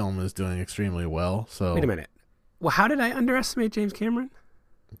that film is doing extremely well. So wait a minute. Well, how did I underestimate James Cameron?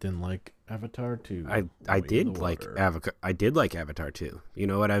 Didn't like Avatar 2. I did like Avatar. I did like Avatar 2. You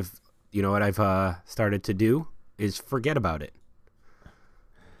know what I've started to do is forget about it.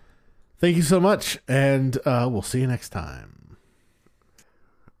 Thank you so much, and we'll see you next time.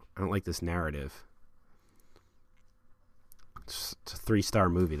 I don't like this narrative. It's a 3-star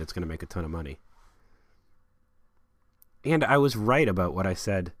movie that's going to make a ton of money. And I was right about what I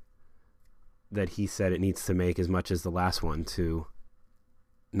said, that he said it needs to make as much as the last one to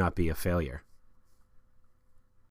not be a failure.